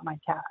anybody's got my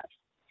cat.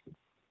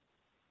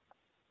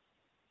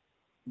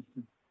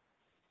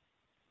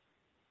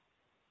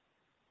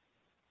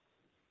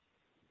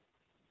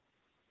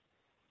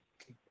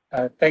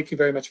 Thank you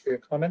very much for your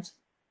comments.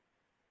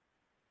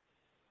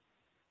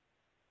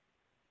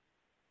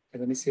 Okay,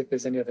 let me see if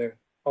there's any other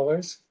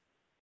callers.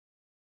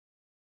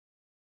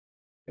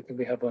 I think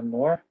we have one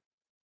more.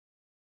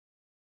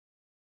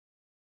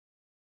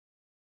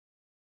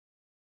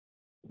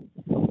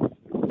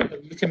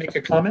 You can make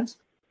your comments.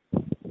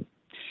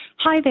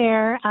 Hi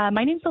there.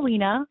 My name's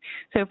Alina.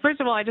 So first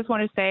of all, I just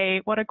want to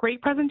say what a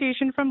great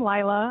presentation from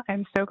Lila.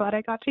 I'm so glad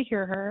I got to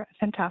hear her.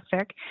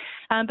 Fantastic.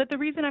 But the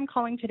reason I'm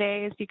calling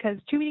today is because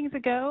 2 meetings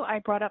ago, I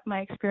brought up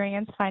my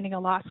experience finding a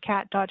lost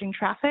cat dodging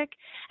traffic,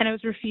 and I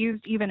was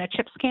refused even a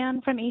chip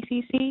scan from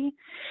ACC.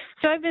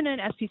 So I've been an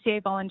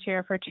SPCA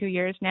volunteer for 2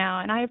 years now,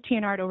 and I have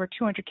TNR'd over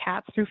 200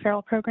 cats through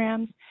feral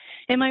programs.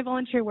 In my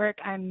volunteer work,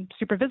 I'm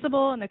super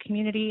visible in the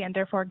community and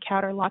therefore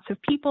encounter lots of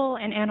people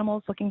and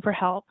animals looking for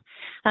help.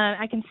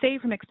 I can say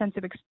from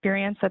extensive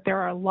experience that there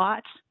are a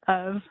lot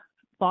of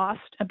lost,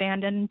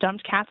 abandoned,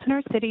 dumped cats in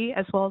our city,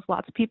 as well as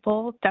lots of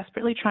people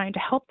desperately trying to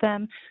help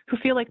them who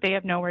feel like they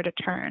have nowhere to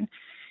turn.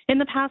 In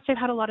the past, I've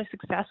had a lot of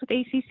success with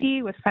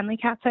ACC with friendly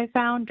cats I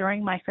found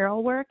during my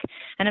feral work,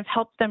 and have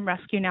helped them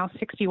rescue now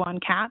 61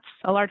 cats.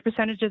 A large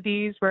percentage of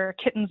these were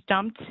kittens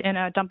dumped in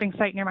a dumping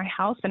site near my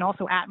house and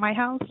also at my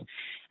house.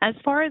 As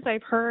far as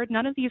I've heard,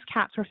 none of these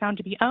cats were found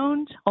to be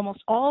owned.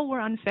 Almost all were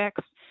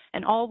unfixed,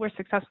 and all were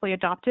successfully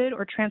adopted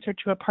or transferred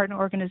to a partner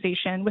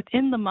organization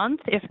within the month,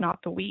 if not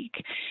the week.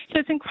 So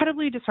it's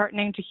incredibly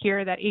disheartening to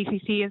hear that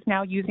ACC is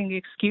now using the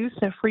excuse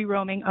of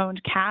free-roaming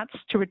owned cats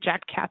to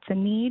reject cats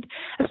in need,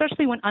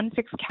 especially when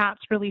unfixed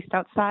cats released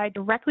outside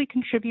directly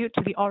contribute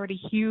to the already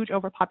huge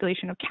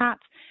overpopulation of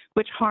cats,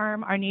 which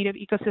harm our native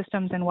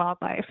ecosystems and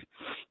wildlife.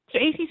 So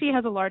ACC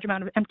has a large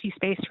amount of empty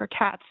space for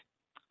cats.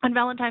 On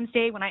Valentine's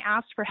Day, when I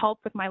asked for help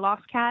with my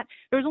lost cat,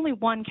 there was only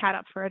one cat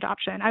up for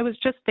adoption. I was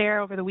just there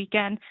over the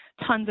weekend,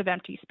 tons of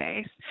empty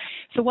space.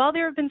 So while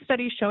there have been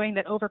studies showing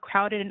that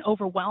overcrowded and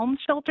overwhelmed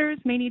shelters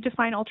may need to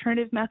find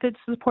alternative methods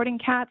to supporting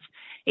cats,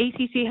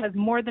 ACC has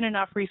more than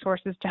enough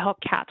resources to help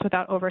cats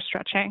without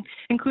overstretching,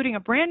 including a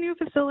brand new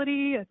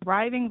facility, a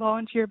thriving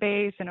volunteer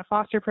base, and a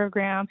foster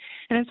program.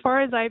 And as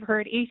far as I've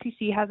heard,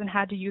 ACC hasn't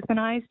had to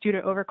euthanize due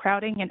to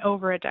overcrowding in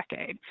over a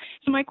decade.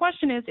 So my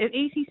question is, if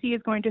ACC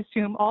is going to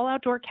assume all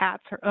outdoor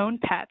cats are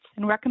owned pets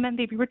and recommend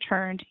they be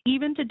returned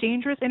even to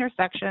dangerous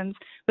intersections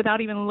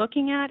without even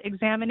looking at,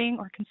 examining,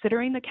 or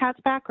considering the cat's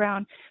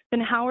background,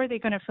 then how are they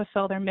going to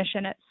fulfill their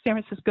mission at San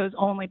Francisco's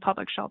only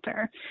public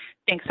shelter?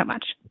 Thanks so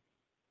much.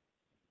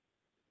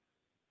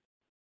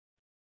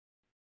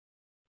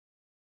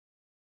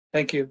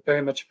 Thank you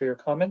very much for your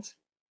comments.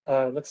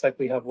 Looks like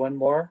we have one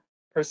more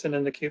person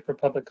in the queue for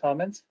public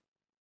comments.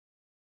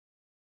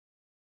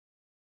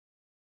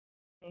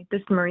 This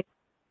is Maria.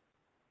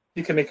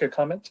 You can make your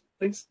comment,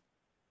 please.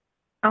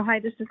 Oh, hi,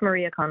 this is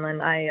Maria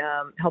Conlon. I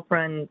help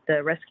run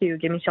the Rescue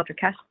Gimme Shelter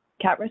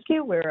Cat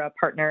Rescue. We're a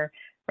partner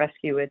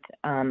rescue with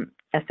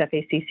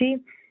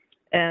SFACC.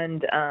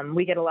 And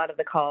we get a lot of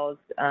the calls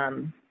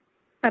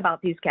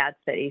about these cats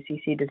that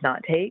ACC does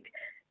not take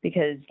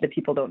because the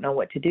people don't know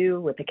what to do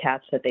with the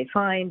cats that they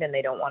find and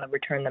they don't want to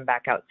return them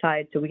back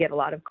outside. So we get a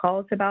lot of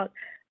calls about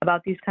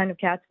these kind of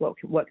cats.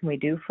 What can we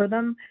do for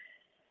them?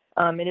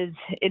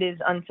 It is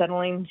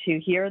unsettling to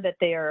hear that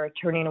they are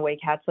turning away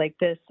cats like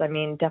this. I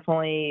mean,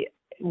 definitely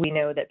we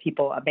know that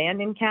people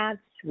abandon cats.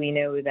 We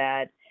know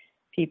that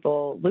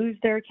people lose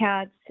their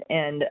cats,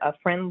 and a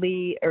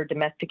friendly or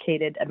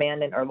domesticated,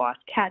 abandoned, or lost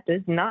cat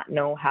does not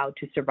know how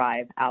to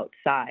survive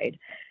outside.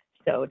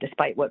 So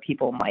despite what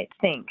people might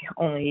think,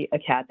 only a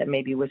cat that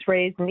maybe was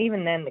raised, and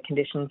even then the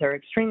conditions are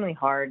extremely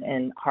hard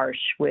and harsh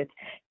with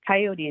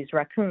coyotes,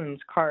 raccoons,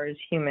 cars,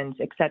 humans,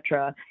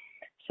 etc.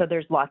 So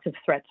there's lots of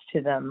threats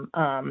to them.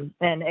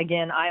 And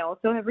again, I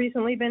also have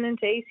recently been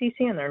into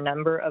ACC, and there are a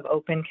number of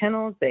open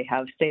kennels. They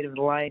have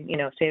state-of-the-line,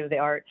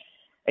 state-of-the-art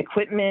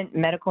equipment,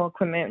 medical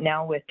equipment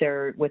now with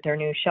their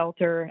new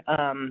shelter.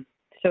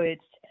 So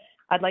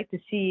I'd like to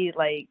see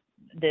like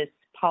this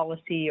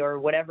policy or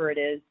whatever it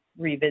is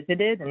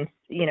revisited, and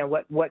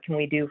what can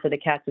we do for the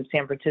cats of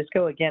San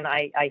Francisco? Again,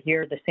 I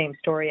hear the same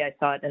story. I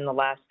saw it in the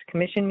last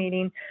commission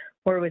meeting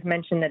where it was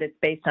mentioned that it's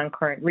based on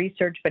current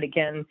research, but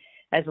again,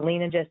 as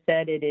Alina just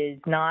said, it is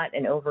not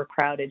an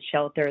overcrowded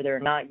shelter. They're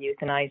not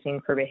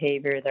euthanizing for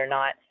behavior. They're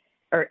not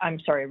or I'm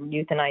sorry,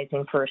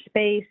 euthanizing for a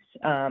space.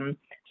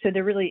 So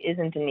there really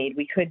isn't a need.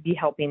 We could be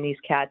helping these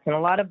cats, and a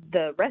lot of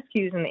the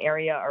rescues in the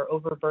area are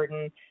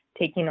overburdened,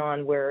 taking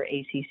on where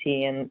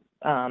ACC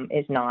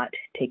is not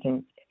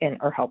taking and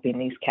are helping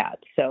these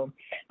cats. So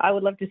I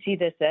would love to see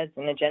this as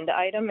an agenda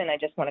item, and I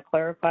just want to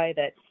clarify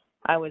that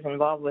I was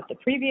involved with the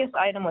previous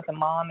item with a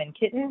mom and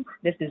kitten.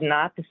 This is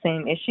not the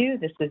same issue.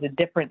 This is a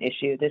different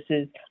issue. This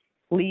is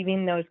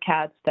leaving those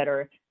cats that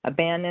are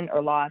abandoned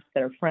or lost,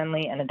 that are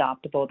friendly and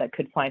adoptable, that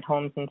could find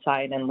homes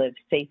inside and live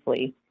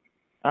safely.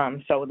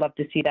 So I would love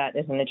to see that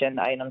as an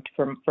agenda item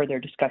for further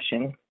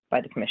discussion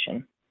by the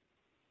commission.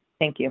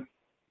 Thank you.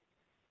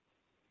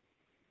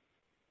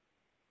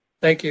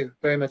 Thank you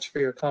very much for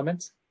your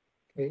comments.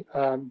 Okay,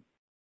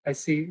 I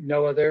see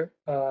no other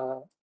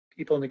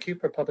people in the queue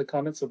for public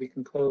comment, so we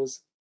can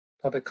close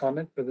public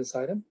comment for this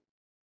item.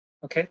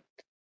 Okay.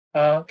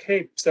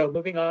 Okay, so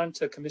moving on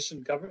to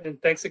commission government, and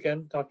thanks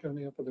again, Dr.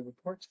 O'Neill, for the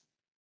report.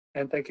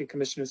 And thank you,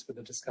 commissioners, for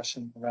the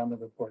discussion around the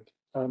report.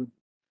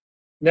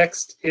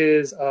 Next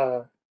is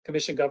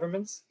commission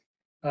governments.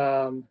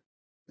 The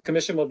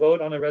commission will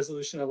vote on a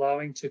resolution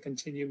allowing to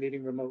continue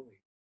meeting remotely.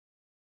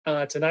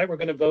 Tonight, we're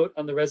going to vote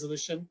on the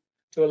resolution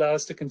to allow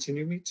us to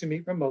continue to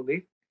meet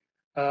remotely.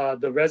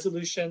 The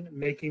resolution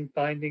making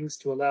findings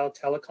to allow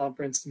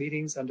teleconference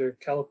meetings under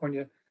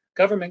California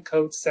Government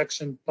Code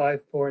Section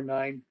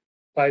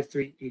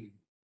 54953E.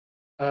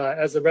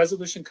 As the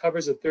resolution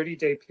covers a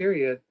 30-day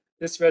period,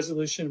 this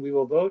resolution we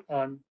will vote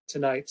on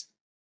tonight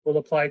will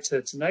apply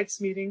to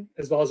tonight's meeting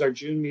as well as our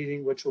June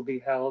meeting, which will be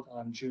held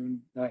on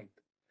June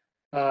 9th.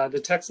 The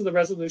text of the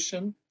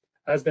resolution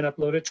has been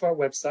uploaded to our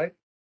website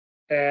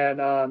and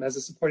as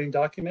a supporting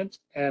document,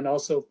 and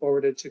also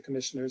forwarded to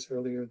commissioners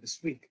earlier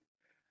this week.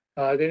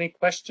 Are there any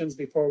questions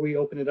before we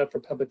open it up for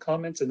public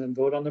comments and then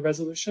vote on the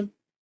resolution?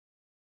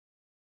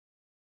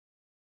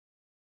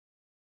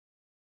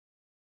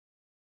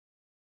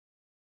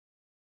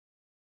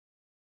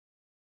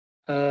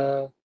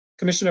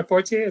 Commissioner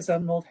Fortier, is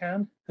that an old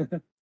hand?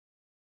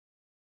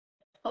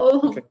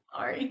 Oh, okay.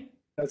 Sorry.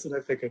 That's what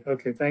I figured.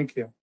 Okay, thank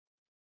you.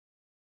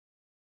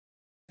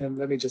 And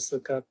let me just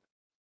look up.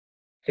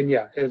 And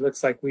yeah, it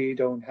looks like we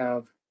don't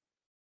have,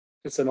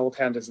 it's an old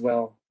hand as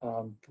well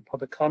for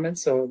public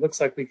comments. So it looks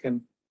like we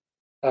can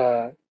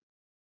close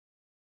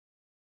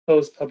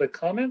public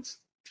comments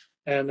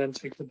and then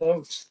take the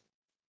vote.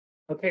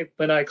 Okay,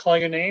 when I call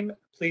your name,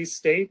 please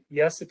state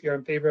yes if you're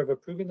in favor of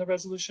approving the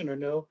resolution or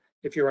no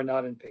if you are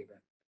not in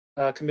favor.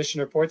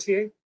 Commissioner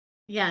Fortier?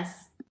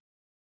 Yes.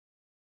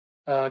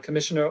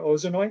 Commissioner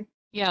Ozernoy?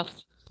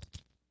 Yes.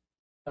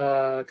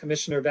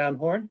 Commissioner Van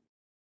Horn?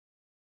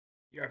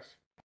 Yes.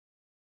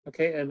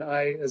 Okay, and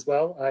I as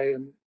well. I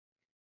am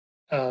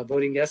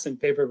voting yes in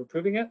favor of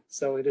approving it.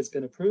 So it has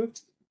been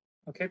approved.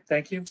 Okay,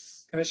 thank you,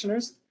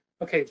 commissioners.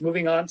 Okay,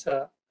 moving on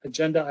to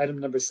agenda item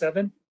number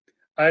 7.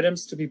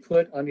 Items to be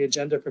put on the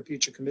agenda for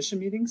future commission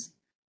meetings.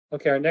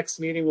 Okay, our next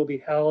meeting will be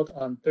held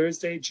on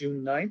Thursday,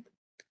 June 9th.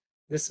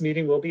 This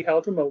meeting will be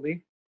held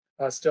remotely.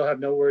 Still have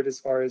no word as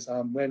far as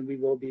when we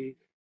will be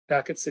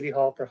back at City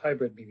Hall for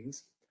hybrid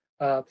meetings.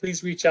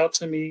 Please reach out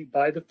to me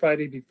by the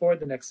Friday before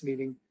the next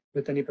meeting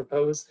with any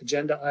proposed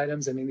agenda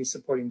items and any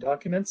supporting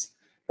documents.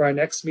 For our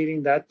next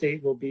meeting, that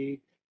date will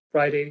be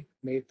Friday,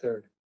 May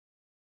 3rd.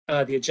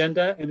 The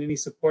agenda and any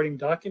supporting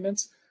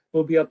documents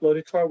will be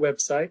uploaded to our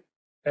website,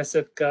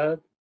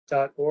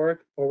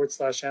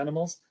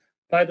 sfgov.org/animals,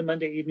 by the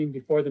Monday evening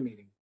before the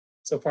meeting.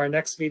 So for our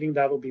next meeting,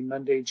 that will be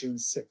Monday, June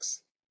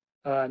 6th.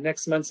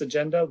 Next month's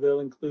agenda will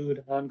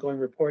include ongoing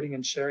reporting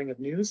and sharing of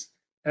news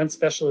and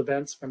special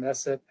events from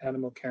SF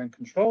Animal Care and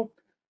Control.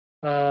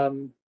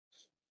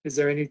 Is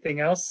there anything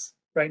else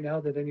right now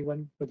that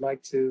anyone would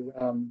like to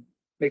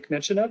make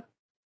mention of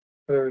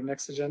for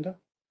next agenda?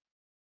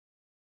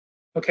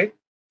 Okay,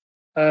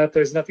 if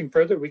there's nothing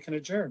further, we can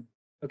adjourn.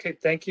 Okay,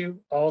 thank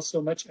you all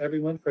so much,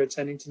 everyone, for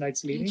attending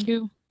tonight's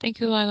meeting. Thank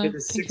you, Lila. It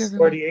is Thank you,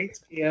 everyone.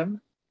 6:48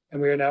 p.m.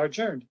 and we are now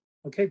adjourned.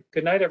 Okay,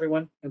 good night,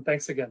 everyone, and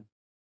thanks again.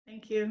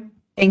 Thank you.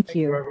 Thank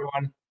you.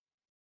 everyone.